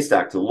needle in a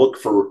haystack to look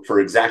for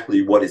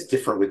exactly what is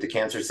different with the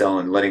cancer cell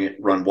and letting it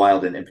run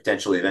wild and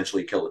potentially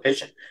eventually kill the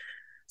patient.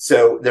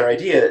 So their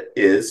idea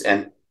is,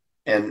 and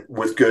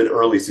with good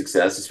early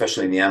success,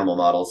 especially in the animal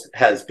models,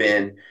 has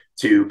been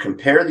to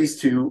compare these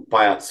two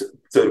biopsies.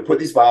 So to put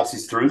these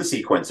biopsies through the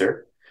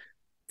sequencer,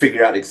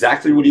 figure out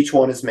exactly what each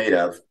one is made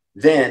of,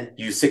 then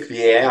you sick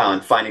the AI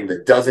on finding the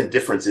dozen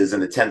differences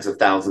in the tens of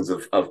thousands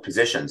of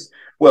positions.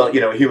 Well,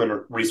 a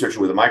human researcher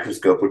with a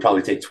microscope would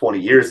probably take 20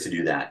 years to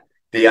do that.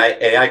 The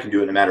AI can do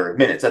it in a matter of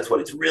minutes. That's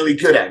what it's really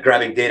good at,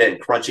 grabbing data and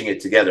crunching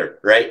it together,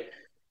 right?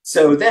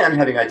 So then,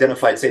 having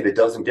identified, say, the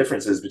dozen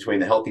differences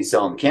between the healthy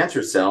cell and the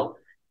cancer cell,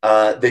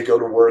 they go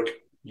to work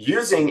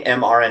using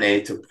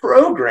mRNA to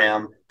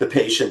program the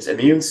patient's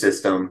immune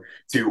system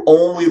to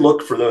only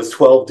look for those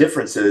 12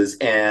 differences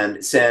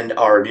and send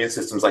our immune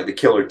systems, like the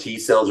killer T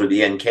cells or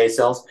the NK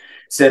cells,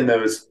 send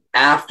those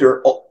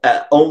after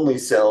only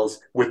cells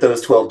with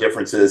those 12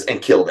 differences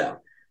and kill them.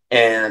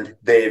 And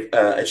they've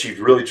achieved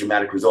really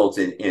dramatic results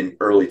in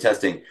early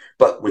testing,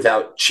 but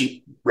without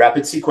cheap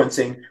rapid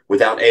sequencing,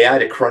 without AI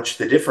to crunch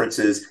the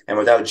differences, and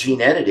without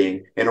gene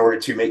editing in order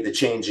to make the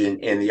change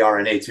in the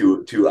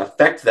RNA to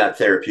affect that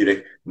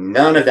therapeutic,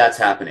 none of that's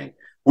happening.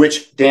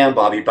 Which, damn,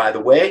 Bobby, by the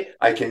way,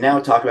 I can now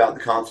talk about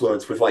the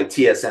confluence with like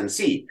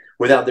TSMC.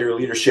 Without their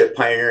leadership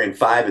pioneering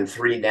 5 and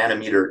 3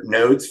 nanometer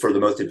nodes for the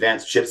most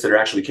advanced chips that are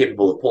actually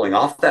capable of pulling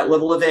off that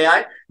level of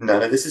AI,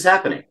 none of this is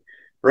happening.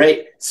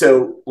 Right?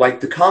 So like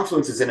the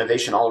confluences of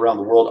innovation all around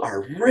the world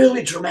are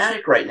really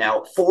dramatic right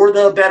now for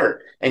the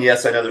better. And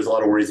yes, I know there's a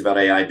lot of worries about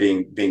AI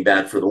being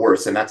bad for the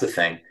worse, and that's a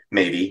thing,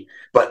 maybe.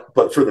 But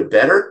for the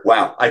better,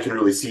 wow, I can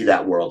really see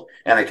that world.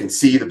 And I can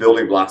see the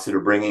building blocks that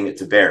are bringing it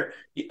to bear.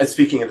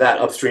 Speaking of that,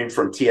 upstream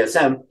from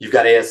TSM, you've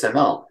got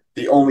ASML,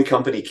 the only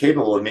company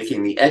capable of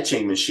making the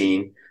etching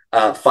machine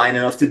fine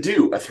enough to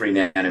do a 3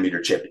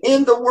 nanometer chip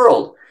in the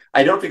world.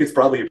 I don't think it's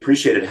probably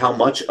appreciated how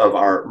much of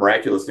our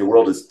miraculous new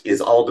world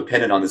is all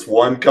dependent on this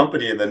one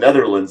company in the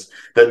Netherlands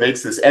that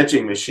makes this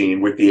etching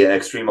machine with the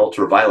extreme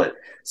ultraviolet.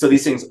 So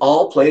these things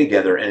all play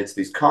together, and it's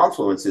these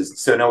confluences.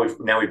 So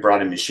now we've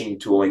brought in machine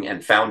tooling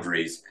and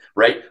foundries,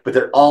 right? But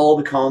they're all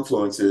the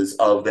confluences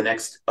of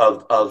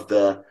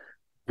the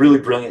really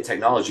brilliant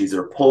technologies that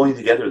are pulling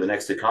together the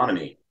next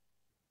economy.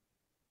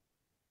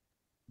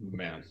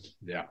 Man,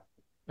 yeah.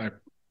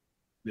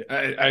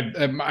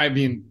 I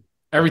mean,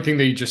 everything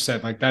that you just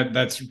said, like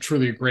that's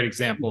truly a great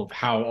example of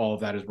how all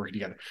of that is working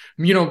together.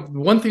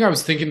 One thing I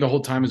was thinking the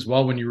whole time as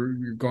well, when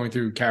you're going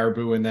through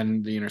Caribou and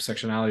then the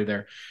intersectionality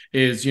there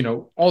is,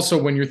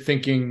 also when you're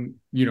thinking,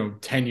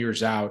 10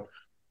 years out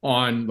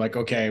on like,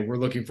 okay, we're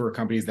looking for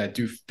companies that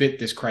do fit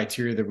this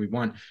criteria that we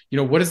want,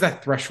 what is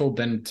that threshold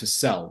then to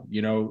sell?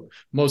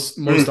 Most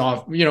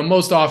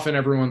often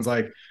everyone's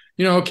like,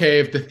 okay,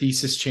 if the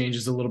thesis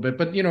changes a little bit,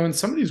 but in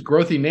some of these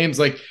growthy names,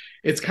 like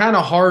it's kind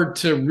of hard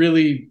to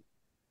really,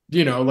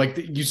 like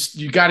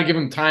you got to give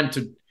them time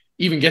to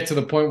even get to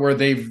the point where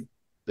they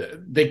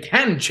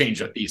can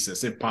change a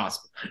thesis if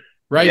possible,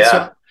 right?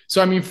 Yeah.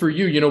 So, I mean, for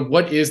you,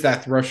 what is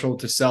that threshold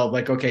to sell?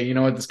 Like, okay, you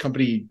know what, this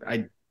company,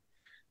 I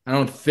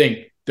don't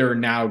think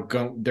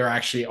they're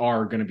actually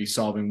are going to be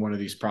solving one of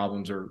these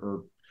problems,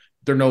 or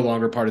they're no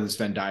longer part of this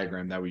Venn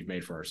diagram that we've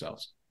made for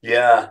ourselves.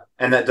 Yeah,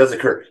 and that does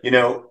occur.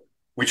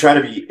 We try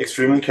to be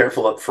extremely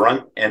careful up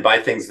front and buy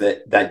things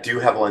that do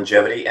have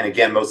longevity. And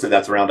again, most of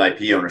that's around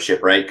IP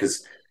ownership, right?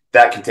 Because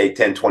that can take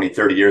 10, 20,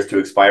 30 years to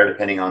expire,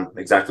 depending on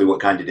exactly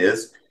what kind it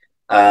is.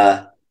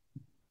 Uh,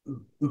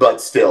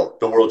 but still,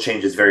 the world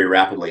changes very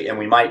rapidly. And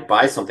we might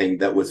buy something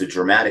that was a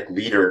dramatic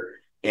leader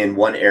in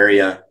one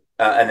area,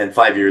 and then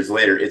 5 years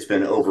later, it's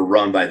been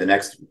overrun by the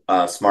next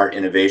smart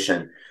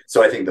innovation.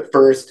 So I think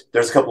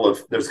there's a couple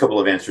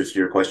of answers to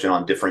your question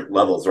on different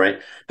levels,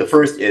 right? The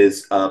first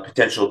is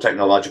potential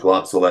technological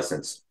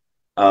obsolescence,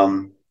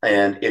 and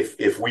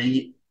if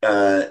we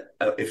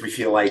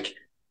feel like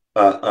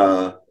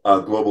a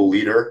global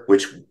leader,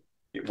 which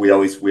we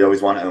always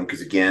want to own,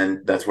 because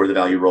again, that's where the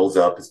value rolls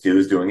up. Is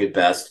doing it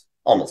best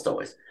almost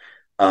always,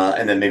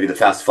 and then maybe the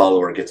fast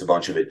follower gets a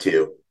bunch of it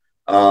too.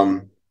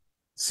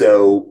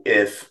 So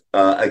if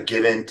a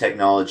given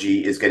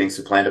technology is getting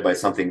supplanted by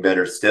something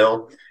better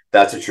still,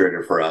 that's a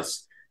trigger for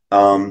us.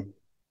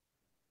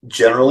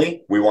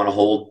 Generally, we want to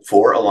hold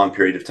for a long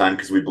period of time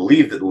because we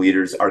believe that the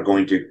leaders are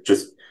going to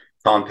just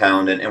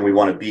compound, and we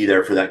want to be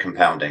there for that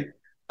compounding.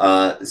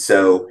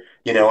 So,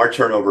 our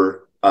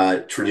turnover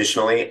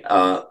traditionally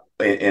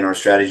in our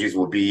strategies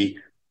will be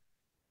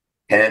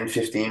 10,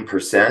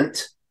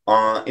 15%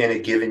 in a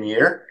given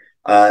year.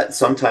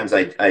 Sometimes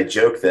I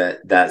joke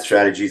that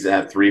strategies that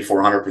have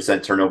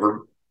 300-400%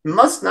 turnover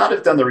must not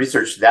have done the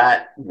research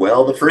that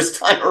well the first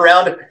time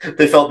around.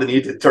 They felt the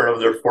need to turn over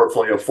their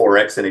portfolio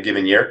 4x in a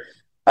given year.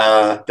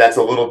 That's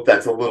a little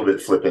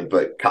bit flippant,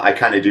 but I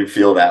kind of do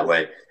feel that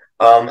way.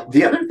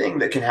 The other thing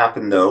that can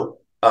happen though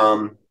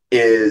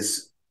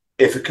is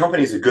if a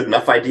company is a good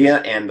enough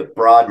idea and the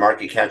broad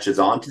market catches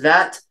on to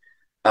that,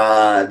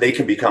 they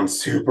can become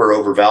super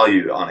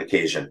overvalued on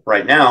occasion.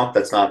 Right now,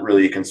 that's not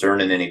really a concern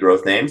in any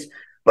growth names,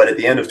 but at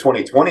the end of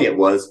 2020, it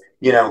was.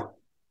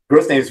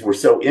 Growth names were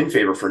so in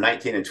favor for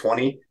 19 and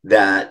 20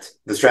 that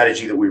the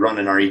strategy that we run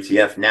in our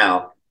ETF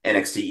now,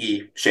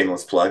 NXTE,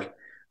 shameless plug,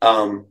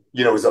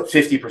 was up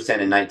 50%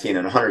 in 19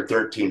 and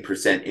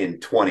 113%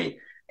 in 20.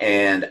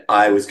 And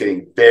I was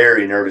getting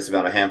very nervous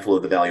about a handful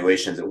of the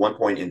valuations. At one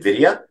point,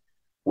 NVIDIA,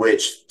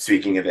 which,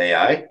 speaking of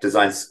AI,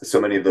 designs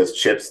so many of those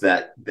chips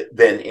that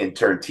then in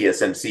turn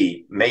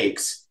TSMC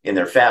makes in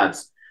their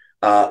fabs,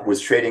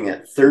 was trading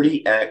at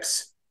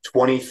 30x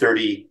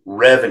 2030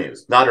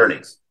 revenues, not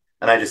earnings.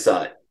 And I just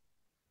saw it.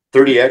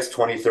 30x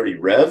 2030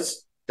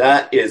 revs,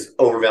 that is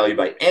overvalued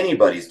by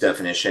anybody's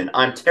definition.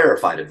 I'm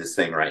terrified of this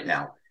thing right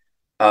now.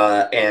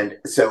 And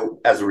so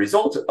as a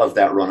result of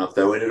that run up,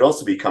 though, it had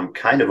also become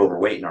kind of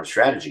overweight in our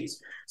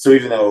strategies. So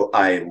even though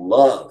I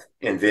love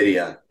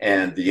NVIDIA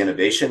and the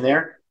innovation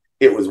there,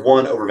 it was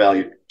one,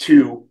 overvalued.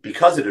 Two,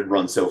 because it had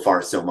run so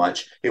far so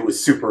much, it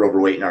was super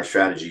overweight in our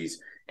strategies.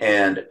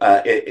 And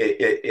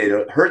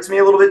it hurts me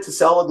a little bit to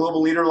sell a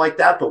global leader like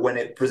that. But when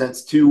it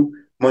presents too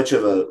much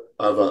of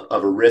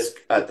a risk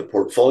at the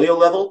portfolio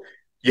level,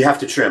 you have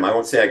to trim. I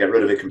won't say I got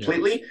rid of it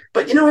completely,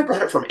 but I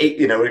brought it from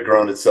 8. It had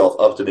grown itself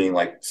up to being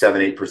like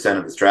 7-8%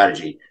 of the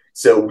strategy.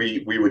 So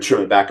we would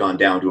trim it back on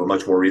down to a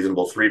much more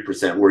reasonable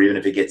 3%, where even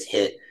if it gets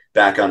hit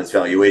back on its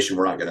valuation,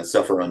 we're not going to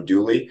suffer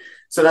unduly.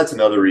 So that's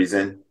another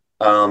reason.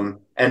 And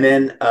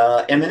then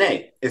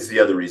M&A is the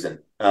other reason.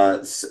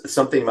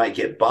 Something might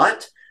get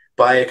bought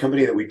by a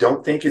company that we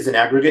don't think is an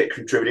aggregate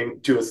contributing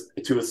to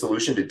a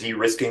solution to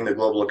de-risking the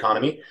global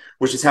economy,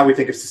 which is how we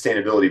think of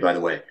sustainability, by the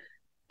way.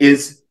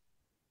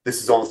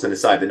 This is almost an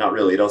aside, but not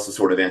really. It also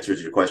sort of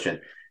answers your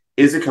question.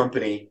 Is a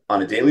company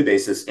on a daily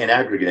basis in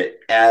aggregate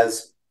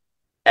as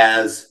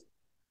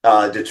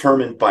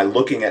determined by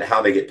looking at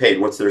how they get paid?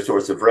 What's their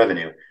source of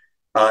revenue?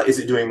 Is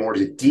it doing more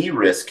to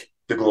de-risk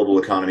the global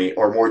economy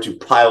or more to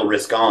pile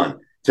risk on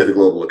to the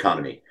global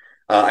economy?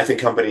 I think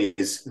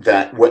companies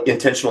that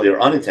intentionally or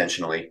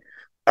unintentionally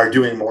are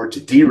doing more to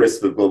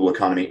de-risk the global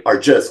economy are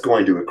just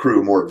going to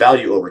accrue more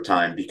value over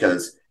time,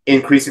 because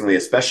increasingly,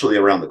 especially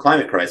around the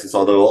climate crisis,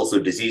 although also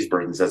disease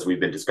burdens, as we've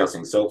been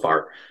discussing so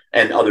far,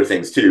 and other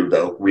things too,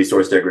 though,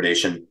 resource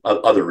degradation,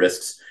 other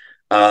risks.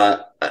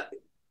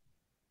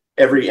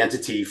 Every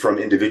entity from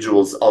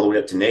individuals all the way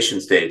up to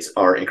nation states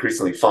are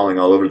increasingly falling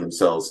all over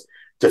themselves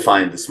to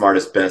find the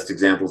smartest, best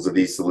examples of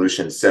these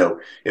solutions. So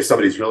if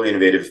somebody's really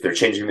innovative, if they're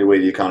changing the way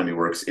the economy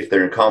works, if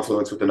they're in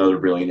confluence with another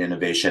brilliant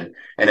innovation,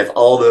 and if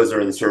all those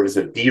are in the service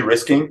of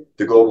de-risking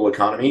the global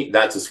economy,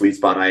 that's a sweet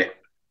spot.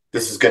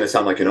 This is going to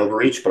sound like an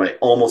overreach, but I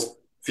almost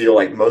feel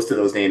like most of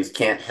those names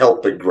can't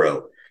help but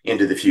grow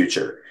into the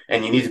future.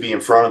 And you need to be in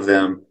front of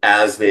them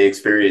as they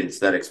experience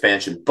that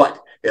expansion.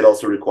 But it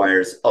also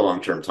requires a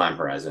long-term time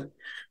horizon.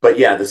 But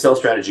yeah, the sell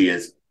strategy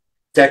is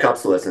tech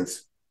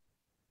obsolescence,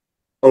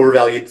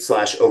 overvalued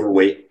 /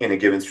 overweight in a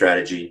given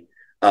strategy,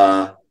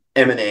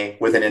 M&A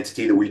with an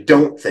entity that we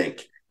don't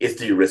think is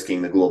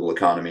de-risking the global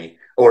economy,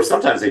 or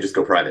sometimes they just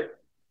go private.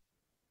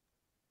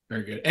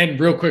 Very good. And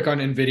real quick on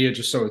NVIDIA,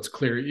 just so it's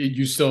clear,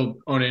 you still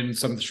own in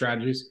some of the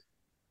strategies?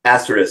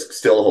 Asterisk,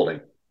 still holding.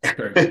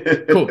 Very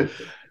good. Cool.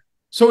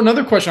 So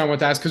another question I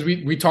want to ask, because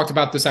we talked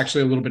about this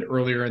actually a little bit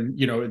earlier, and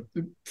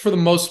for the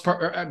most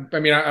part, I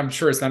mean, I'm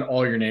sure it's not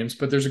all your names,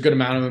 but there's a good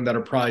amount of them that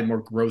are probably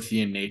more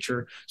growthy in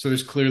nature. So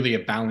there's clearly a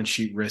balance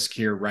sheet risk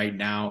here right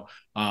now.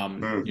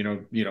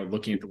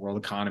 Looking at the world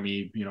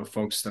economy,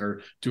 folks that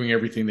are doing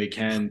everything they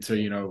can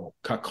to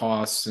cut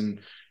costs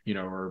and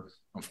or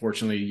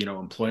unfortunately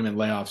employment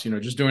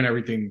layoffs, just doing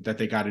everything that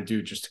they got to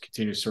do just to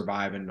continue to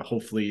survive and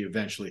hopefully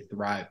eventually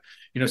thrive.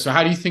 So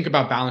how do you think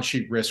about balance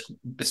sheet risk,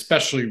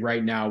 especially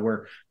right now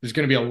where there's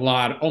going to be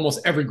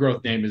almost every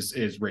growth name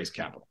is raised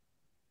capital?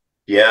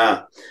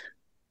 Yeah.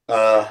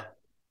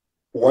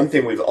 One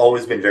thing we've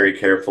always been very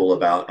careful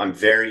about, I'm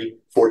very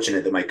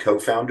fortunate that my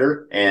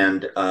co-founder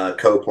and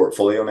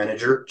co-portfolio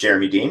manager,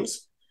 Jeremy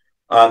Deems,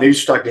 maybe you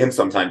should talk to him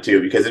sometime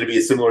too, because it'd be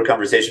a similar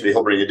conversation, but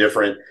he'll bring a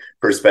different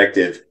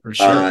perspective. For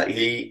sure.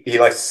 He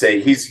likes to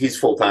say he's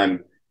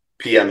full-time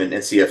PM and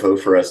CFO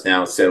for us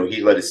now. So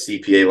he led his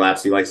CPA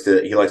lapse. He likes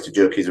to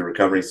joke he's a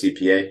recovering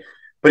CPA,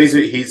 but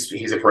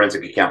he's a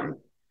forensic accountant.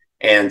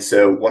 And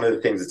so one of the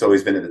things that's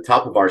always been at the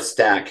top of our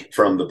stack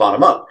from the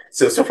bottom up.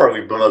 So far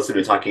we've mostly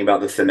been talking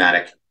about the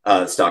thematic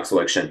stock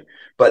selection,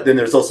 but then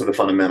there's also the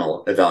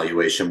fundamental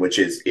evaluation, which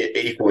is an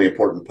equally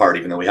important part,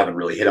 even though we haven't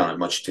really hit on it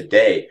much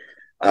today.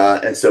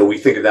 And so we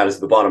think of that as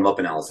the bottom up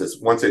analysis.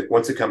 Once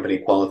a company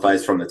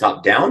qualifies from the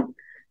top down,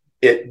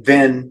 it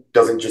then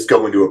doesn't just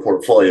go into a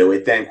portfolio.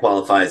 It then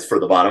qualifies for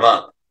the bottom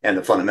up and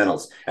the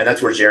fundamentals. And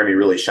that's where Jeremy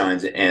really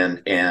shines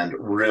and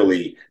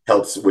really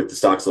helps with the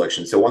stock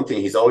selection. So one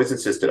thing he's always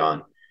insisted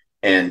on,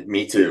 and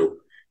me too,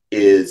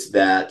 is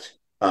that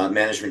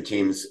management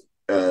teams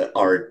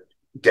are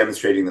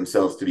demonstrating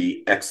themselves to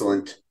be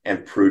excellent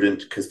and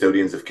prudent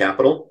custodians of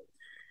capital.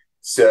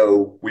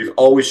 So we've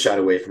always shied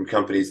away from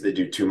companies that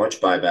do too much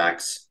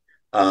buybacks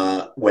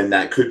when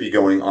that could be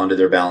going onto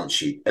their balance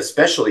sheet.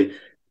 Especially,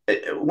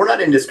 we're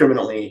not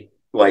indiscriminately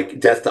like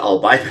death to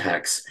all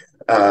buybacks,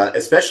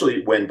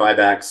 especially when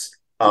buybacks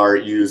are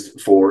used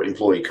for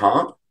employee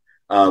comp.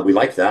 We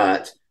like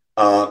that.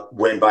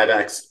 When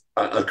buybacks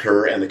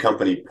occur and the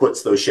company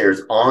puts those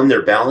shares on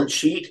their balance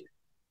sheet,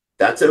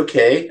 that's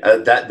okay.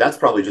 That's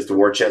probably just a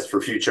war chest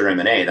for future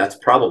M&A. That's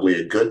probably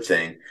a good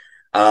thing.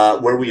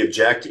 Where we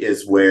object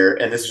is where,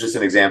 and this is just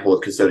an example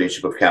of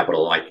custodianship of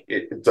capital. Like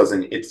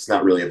it's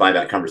not really a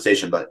buyback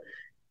conversation, but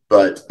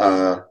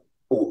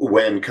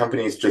when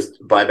companies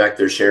just buy back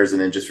their shares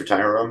and then just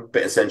retire them,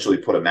 but essentially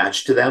put a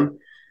match to them,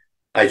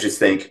 I just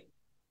think,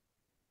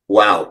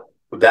 wow,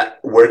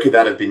 where could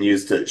that have been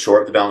used to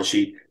shore up the balance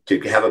sheet, to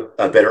have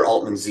a better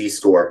Altman Z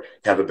score,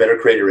 to have a better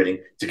credit rating,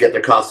 to get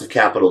their cost of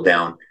capital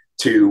down,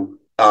 to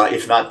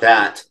if not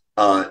that,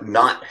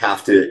 not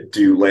have to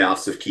do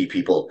layoffs of key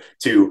people,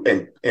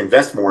 to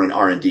invest more in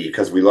R&D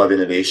because we love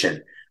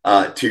innovation,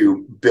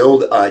 to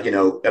build, in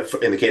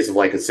the case of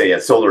like, let's say,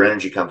 a solar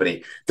energy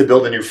company, to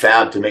build a new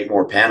fab to make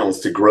more panels,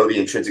 to grow the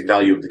intrinsic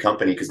value of the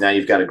company because now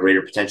you've got a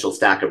greater potential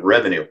stack of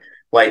revenue.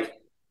 Like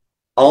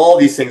all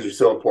these things are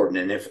so important.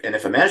 And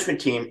if a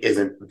management team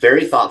isn't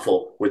very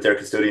thoughtful with their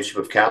custodianship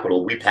of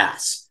capital, we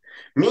pass.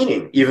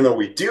 Meaning, even though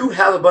we do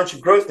have a bunch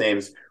of growth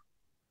names,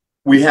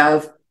 we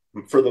have,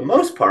 for the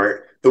most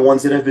part, the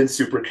ones that have been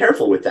super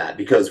careful with that,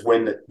 because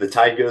when the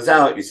tide goes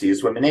out, you see you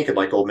swimming naked,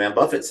 like old man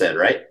Buffett said,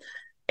 right?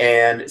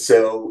 And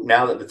so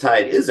now that the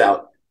tide is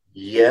out,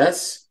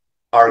 yes,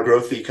 our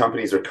growthy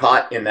companies are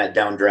caught in that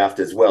downdraft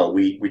as well.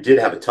 We did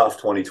have a tough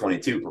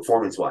 2022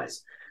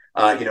 performance-wise.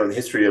 In the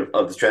history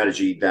of the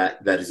strategy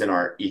that is in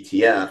our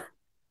ETF,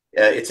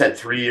 it's had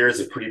 3 years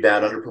of pretty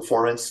bad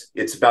underperformance.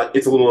 It's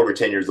a little over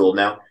 10 years old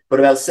now, but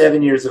about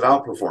 7 years of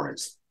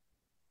outperformance.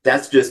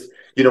 That's just,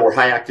 we're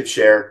high active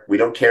share. We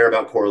don't care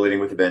about correlating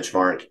with the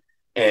benchmark,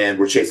 and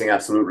we're chasing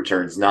absolute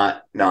returns,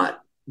 not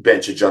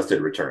bench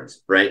adjusted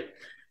returns, right?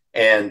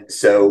 And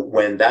so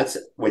when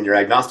you're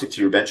agnostic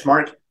to your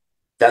benchmark,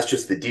 that's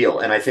just the deal.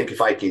 And I think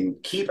if I can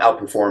keep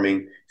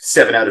outperforming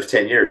 7 out of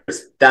 10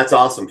 years, that's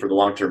awesome for the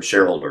long-term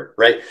shareholder,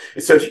 right?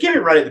 So if you came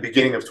in right at the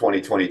beginning of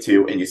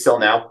 2022 and you sell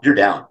now, you're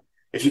down.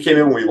 If you came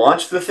in when we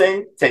launched the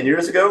thing 10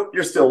 years ago,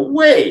 you're still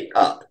way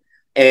up.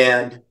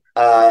 And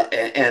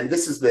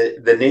this is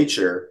the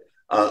nature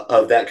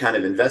of that kind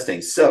of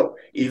investing. So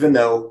even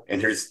though, and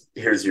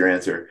here's your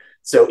answer.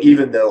 So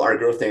even though our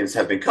growth names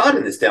have been caught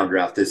in this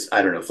downdraft, this,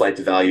 I don't know, flight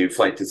to value,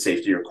 flight to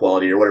safety or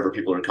quality or whatever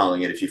people are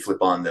calling it, if you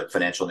flip on the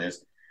financial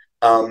news,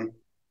 the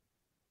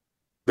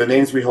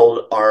names we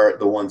hold are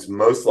the ones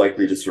most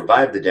likely to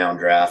survive the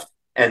downdraft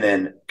and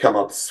then come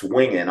up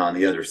swinging on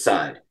the other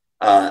side.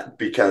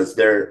 Because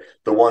they're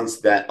the ones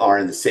that are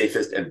in the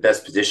safest and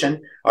best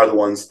position are the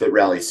ones that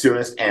rally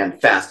soonest and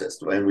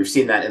fastest. And we've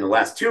seen that in the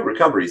last 2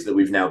 recoveries that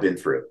we've now been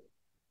through.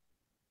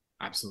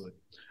 Absolutely.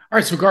 All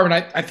right, so Garvin,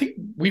 I think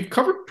we've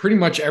covered pretty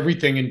much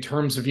everything in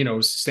terms of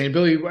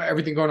sustainability,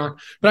 everything going on.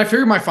 But I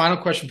figured my final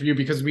question for you,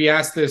 because we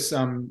asked this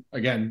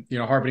again,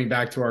 harkening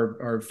back to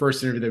our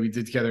first interview that we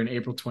did together in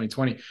April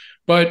 2020.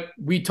 But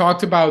we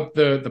talked about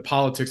the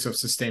politics of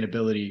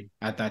sustainability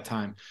at that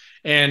time,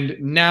 and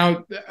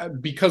now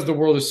because the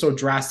world is so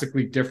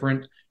drastically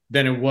different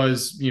than it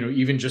was,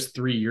 even just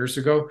 3 years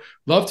ago.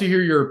 Love to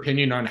hear your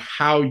opinion on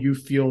how you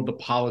feel the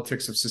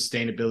politics of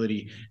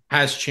sustainability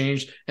has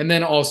changed, and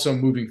then also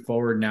moving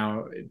forward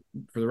now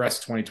for the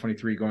rest of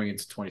 2023 going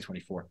into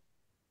 2024.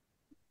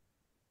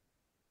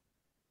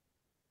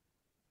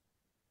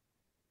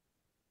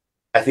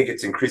 I think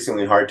it's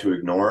increasingly hard to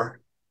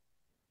ignore.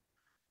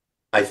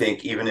 I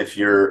think even if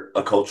you're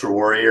a culture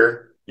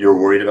warrior, you're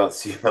worried about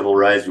sea level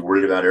rise, you're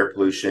worried about air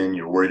pollution,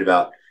 you're worried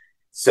about.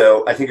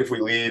 So I think if we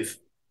leave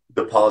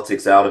the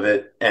politics out of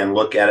it and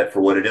look at it for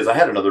what it is, I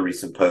had another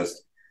recent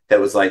post that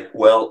was like,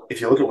 well,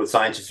 if you look at what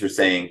scientists are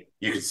saying,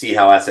 you can see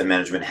how asset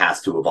management has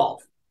to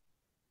evolve.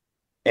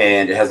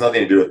 And it has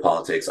nothing to do with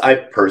politics. I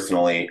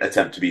personally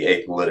attempt to be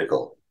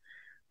apolitical.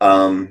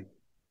 Um,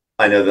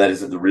 I know that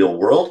isn't the real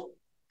world,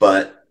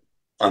 but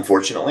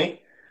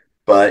unfortunately,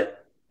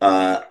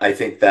 I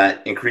think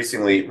that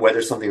increasingly,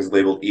 whether something's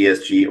labeled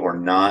ESG or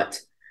not,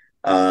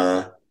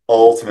 uh,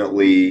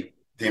 ultimately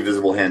the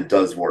invisible hand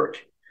does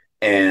work.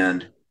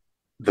 And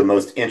the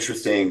most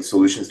interesting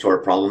solutions to our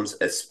problems,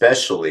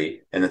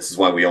 especially, and this is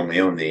why we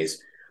only own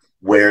these,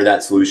 where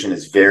that solution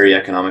is very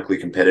economically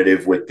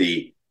competitive with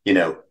the,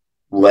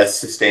 less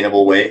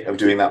sustainable way of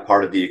doing that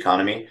part of the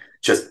economy,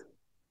 just,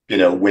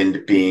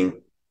 wind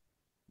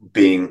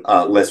being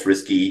less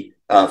risky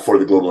for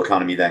the global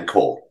economy than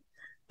coal.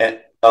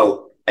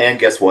 And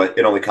guess what?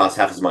 It only costs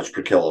half as much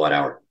per kilowatt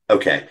hour.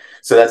 Okay,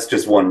 so that's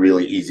just one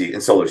really easy,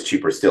 and solar's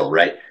cheaper still,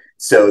 right?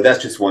 So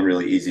that's just one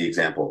really easy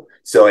example.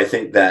 So I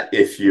think that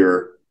if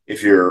you're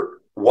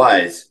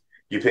wise,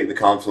 you pick the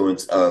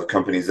confluence of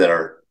companies that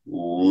are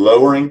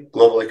lowering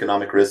global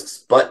economic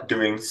risks, but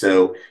doing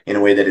so in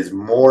a way that is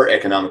more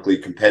economically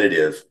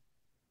competitive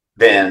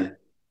than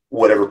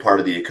whatever part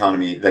of the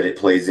economy that it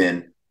plays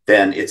in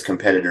than its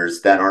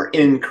competitors that are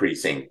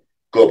increasing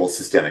global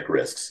systemic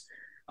risks.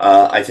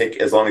 I think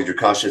as long as you're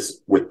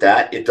cautious with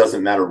that, it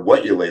doesn't matter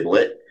what you label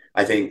it.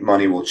 I think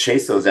money will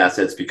chase those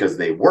assets because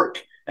they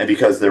work and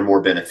because they're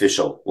more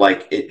beneficial.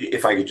 Like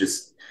if I could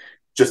just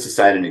to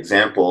cite an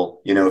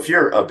example, if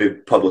you're a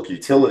big public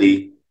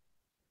utility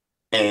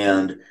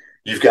and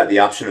you've got the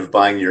option of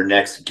buying your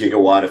next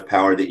gigawatt of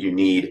power that you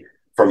need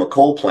from a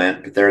coal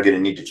plant, but they're going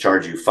to need to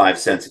charge you 5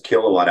 cents a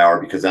kilowatt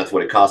hour because that's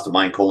what it costs to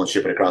mine coal and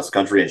ship it across the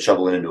country and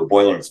shovel it into a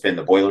boiler and spin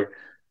the boiler.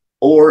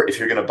 Or if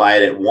you're going to buy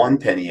it at 1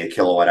 penny a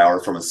kilowatt hour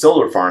from a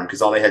solar farm,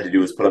 because all they had to do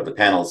was put up the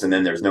panels and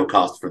then there's no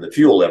cost for the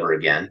fuel ever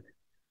again.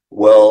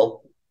 Well,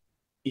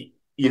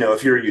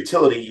 if you're a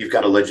utility, you've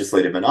got a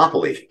legislative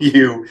monopoly.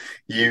 You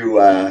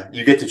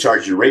get to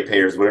charge your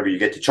ratepayers whatever you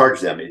get to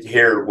charge them.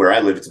 Here, where I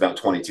live, it's about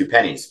 22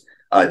 pennies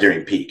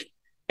during peak.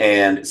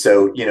 And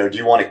so, do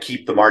you want to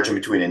keep the margin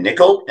between a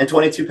nickel and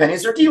 22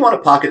 pennies, or do you want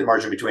to pocket the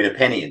margin between a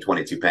penny and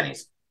 22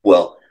 pennies?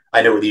 Well,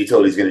 I know what the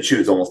utility is going to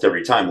choose almost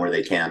every time where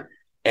they can.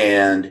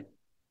 And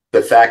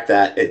the fact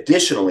that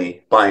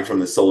additionally buying from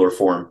the solar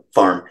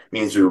farm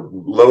means you're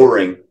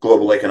lowering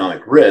global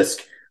economic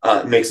risk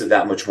makes it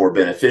that much more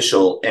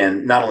beneficial.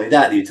 And not only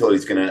that, the utility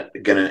is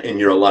gonna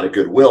inure a lot of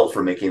goodwill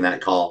for making that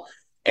call.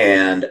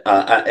 And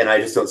I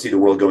just don't see the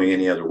world going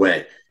any other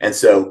way. And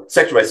so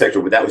sector by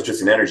sector, that was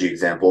just an energy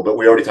example, but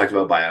we already talked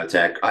about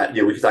biotech.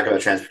 We could talk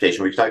about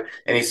transportation. We could talk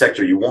any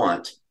sector you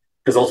want,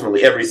 because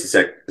ultimately every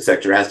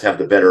sector has to have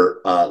the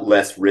better,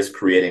 less risk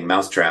creating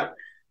mousetrap.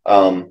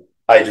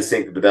 I just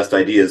think that the best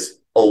ideas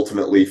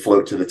ultimately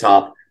float to the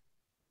top,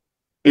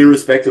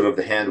 irrespective of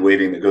the hand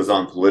waving that goes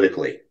on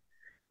politically.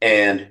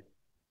 And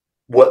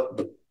what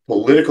the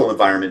political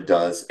environment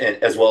does, and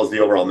as well as the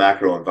overall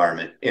macro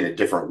environment in a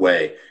different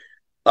way,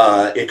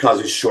 it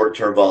causes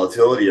short-term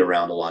volatility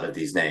around a lot of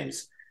these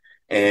names.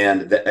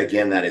 And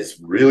again, that is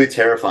really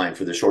terrifying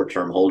for the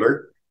short-term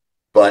holder.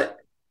 But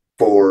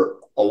for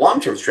a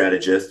long-term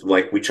strategist,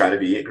 like we try to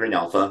be at Green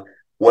Alpha,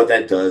 what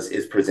that does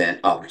is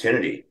present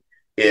opportunity.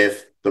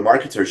 If the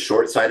markets are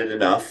short-sighted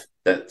enough,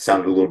 that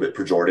sounded a little bit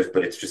pejorative,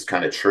 but it's just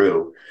kind of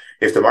true.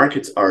 If the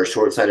markets are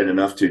short-sighted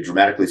enough to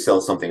dramatically sell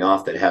something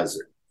off that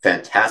has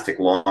fantastic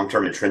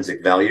long-term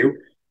intrinsic value,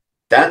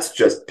 that's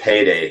just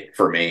payday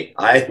for me.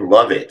 I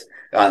love it.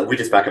 We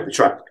just back up the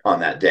truck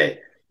on that day.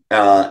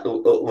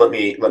 Let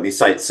me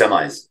cite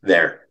semis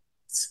there.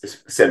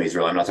 Semis,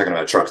 really. I'm not talking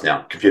about trucks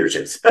now. Computer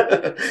chips.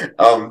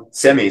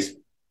 Semis,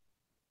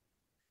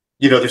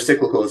 they're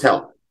cyclical as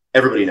hell.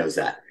 Everybody knows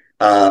that.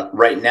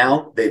 Right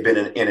now, they've been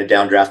in a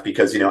downdraft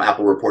because,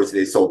 Apple reports that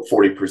they sold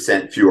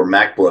 40% fewer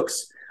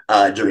MacBooks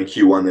during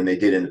Q1 than they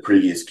did in the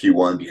previous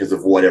Q1 because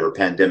of whatever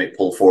pandemic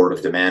pull forward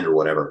of demand or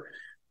whatever.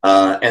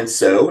 And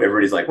so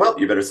everybody's like, well,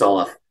 you better sell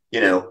off,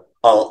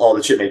 all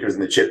the chip makers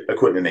and the chip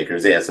equipment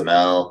makers,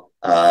 ASML,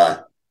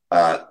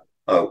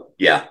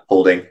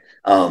 Holding,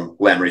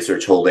 Lam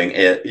Research Holding,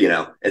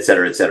 et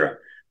cetera, et cetera.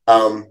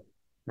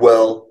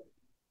 Well,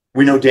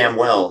 we know damn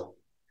well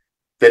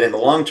that in the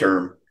long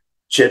term,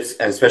 chips,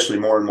 and especially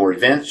more and more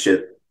advanced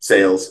chip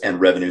sales and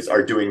revenues,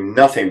 are doing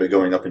nothing but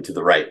going up and to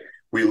the right.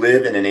 We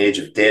live in an age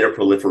of data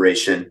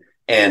proliferation,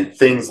 and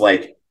things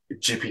like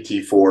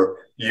GPT-4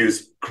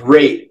 use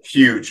great,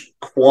 huge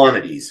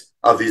quantities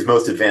of these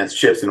most advanced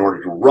chips in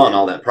order to run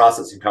all that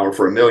processing power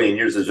for a million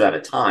users at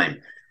a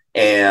time.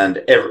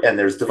 And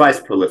there's device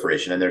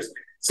proliferation, and there's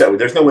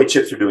no way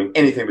chips are doing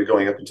anything but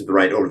going up and to the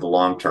right over the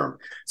long term.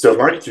 So if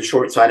markets are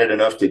short-sighted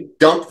enough to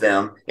dump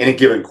them in a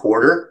given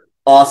quarter,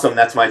 awesome,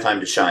 that's my time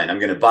to shine. I'm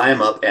going to buy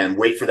them up and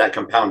wait for that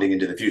compounding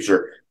into the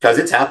future because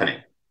it's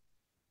happening.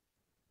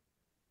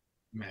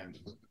 Man,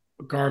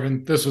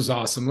 Garvin, this was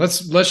awesome.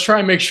 Let's try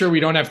and make sure we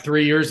don't have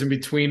 3 years in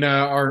between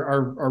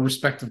our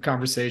respective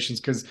conversations,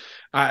 because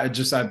I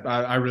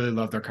really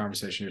loved our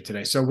conversation here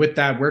today. So with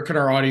that, where could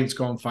our audience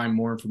go and find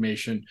more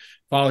information,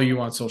 follow you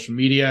on social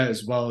media,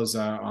 as well as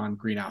on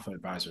Green Alpha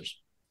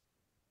Advisors?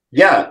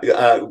 Yeah,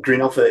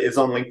 Green Alpha is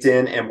on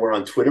LinkedIn and we're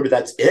on Twitter, but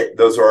that's it.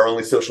 Those are our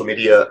only social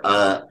media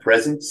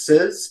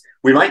presences.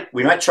 We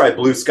might try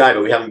Blue Sky,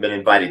 but we haven't been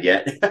invited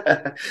yet.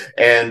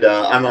 And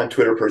I'm on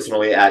Twitter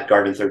personally at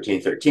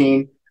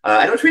Garvin1313.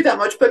 I don't tweet that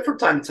much, but from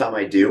time to time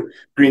I do.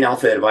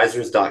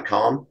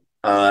 GreenAlphaAdvisors.com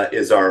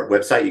is our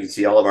website. You can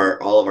see all of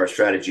our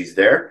strategies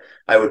there.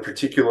 I would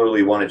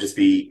particularly want to just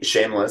be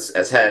shameless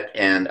as heck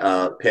and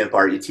pimp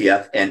our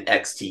ETF and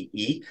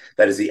XTE.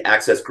 That is the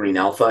Access Green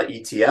Alpha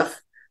ETF,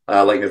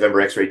 like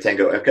November X-Ray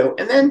Tango Echo.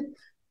 And then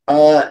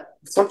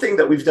something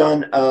that we've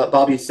done,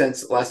 Bobby,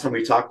 since last time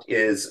we talked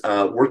is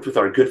worked with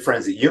our good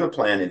friends at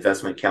Uniplan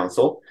Investment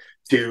Council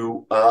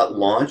to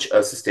launch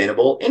a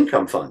sustainable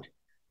income fund.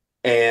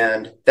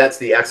 And that's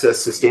the Access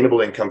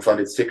Sustainable Income Fund.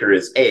 Its ticker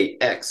is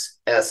AXSKX,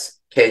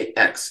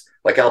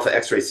 like Alpha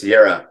X-Ray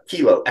Sierra,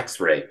 Kilo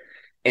X-Ray.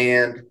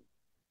 And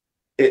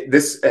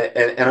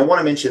I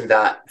want to mention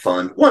that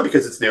fund, one,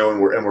 because it's new and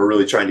we're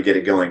really trying to get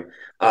it going.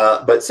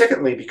 But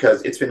secondly,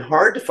 because it's been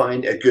hard to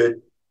find a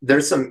good,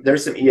 there's some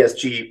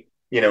ESG,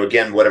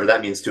 again, whatever that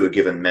means to a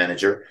given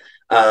manager.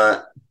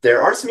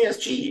 There are some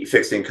ESG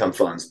fixed income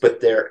funds, but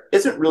there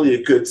isn't really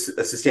a good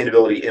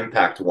sustainability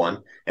impact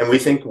one. And we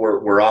think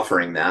we're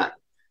offering that.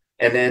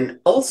 And then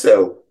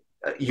also,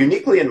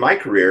 uniquely in my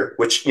career,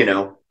 which,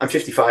 I'm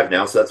 55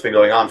 now, so that's been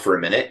going on for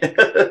a minute.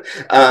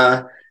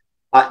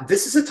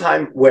 This is a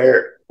time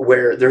where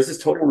there's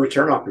this total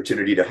return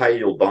opportunity to high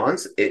yield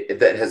bonds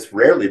that has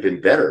rarely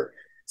been better.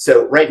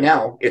 So right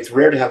now, it's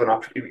rare to have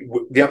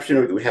the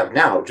opportunity that we have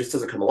now just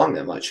doesn't come along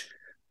that much.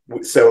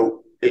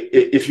 So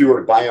if you were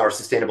to buy our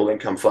sustainable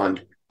income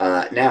fund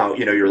now,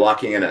 you're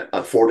locking in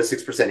a 4 to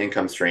 6%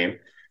 income stream,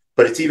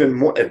 but it's even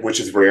more, which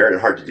is rare and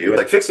hard to do,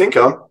 like fixed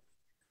income.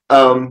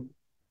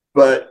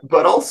 But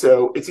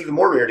also it's even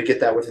more rare to get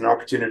that with an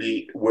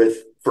opportunity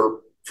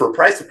for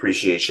price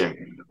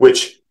appreciation,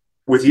 which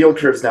with yield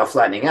curves now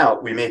flattening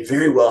out, we may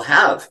very well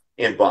have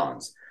in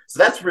bonds.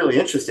 So that's really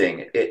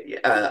interesting.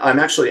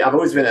 I've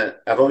always been an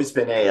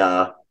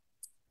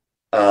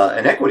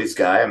equities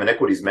guy. I'm an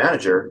equities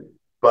manager,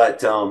 but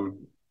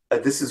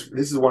this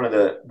is one of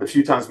the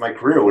few times in my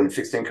career when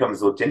fixed income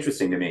has looked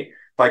interesting to me.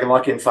 If I can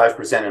lock in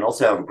 5% and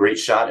also have a great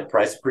shot at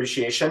price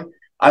appreciation,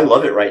 I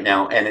love it right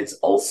now. And it's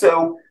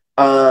also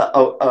a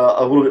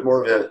little bit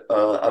more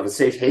of a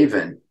safe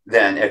haven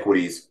than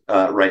equities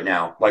right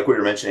now. Like we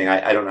were mentioning,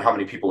 I don't know how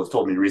many people have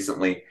told me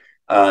recently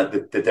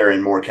that they're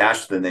in more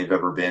cash than they've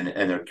ever been,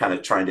 and they're kind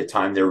of trying to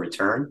time their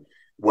return.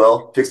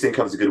 Well, fixed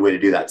income is a good way to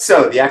do that.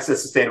 So the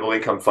Access Sustainable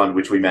Income Fund,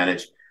 which we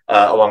manage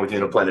along with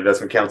Uniplan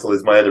Investment Council,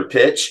 is my other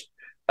pitch.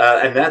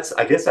 And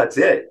I guess that's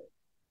it.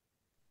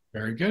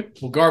 Very good.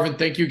 Well, Garvin,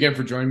 thank you again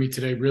for joining me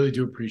today. Really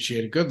do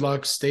appreciate it. Good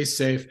luck. Stay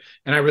safe.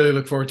 And I really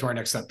look forward to our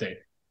next update.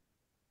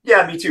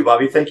 Yeah, me too,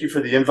 Bobby. Thank you for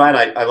the invite.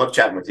 I love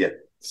chatting with you.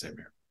 Same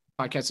here.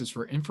 Podcast is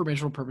for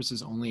informational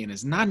purposes only and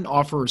is not an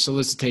offer or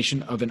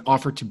solicitation of an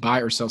offer to buy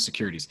or sell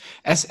securities.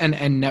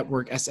 SNN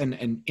Network,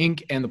 SNN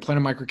Inc., and the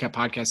Planet Microcap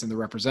Podcast and the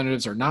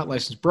representatives are not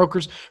licensed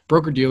brokers,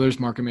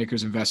 broker-dealers, market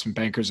makers, investment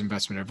bankers,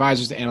 investment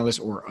advisors, analysts,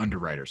 or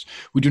underwriters.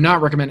 We do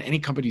not recommend any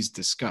companies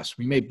discussed.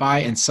 We may buy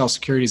and sell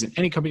securities in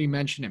any company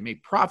mentioned and may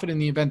profit in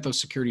the event those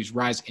securities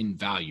rise in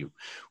value.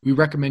 We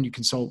recommend you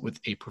consult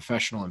with a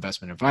professional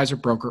investment advisor,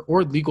 broker,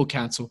 or legal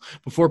counsel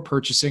before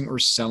purchasing or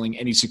selling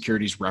any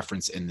securities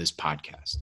referenced in this podcast.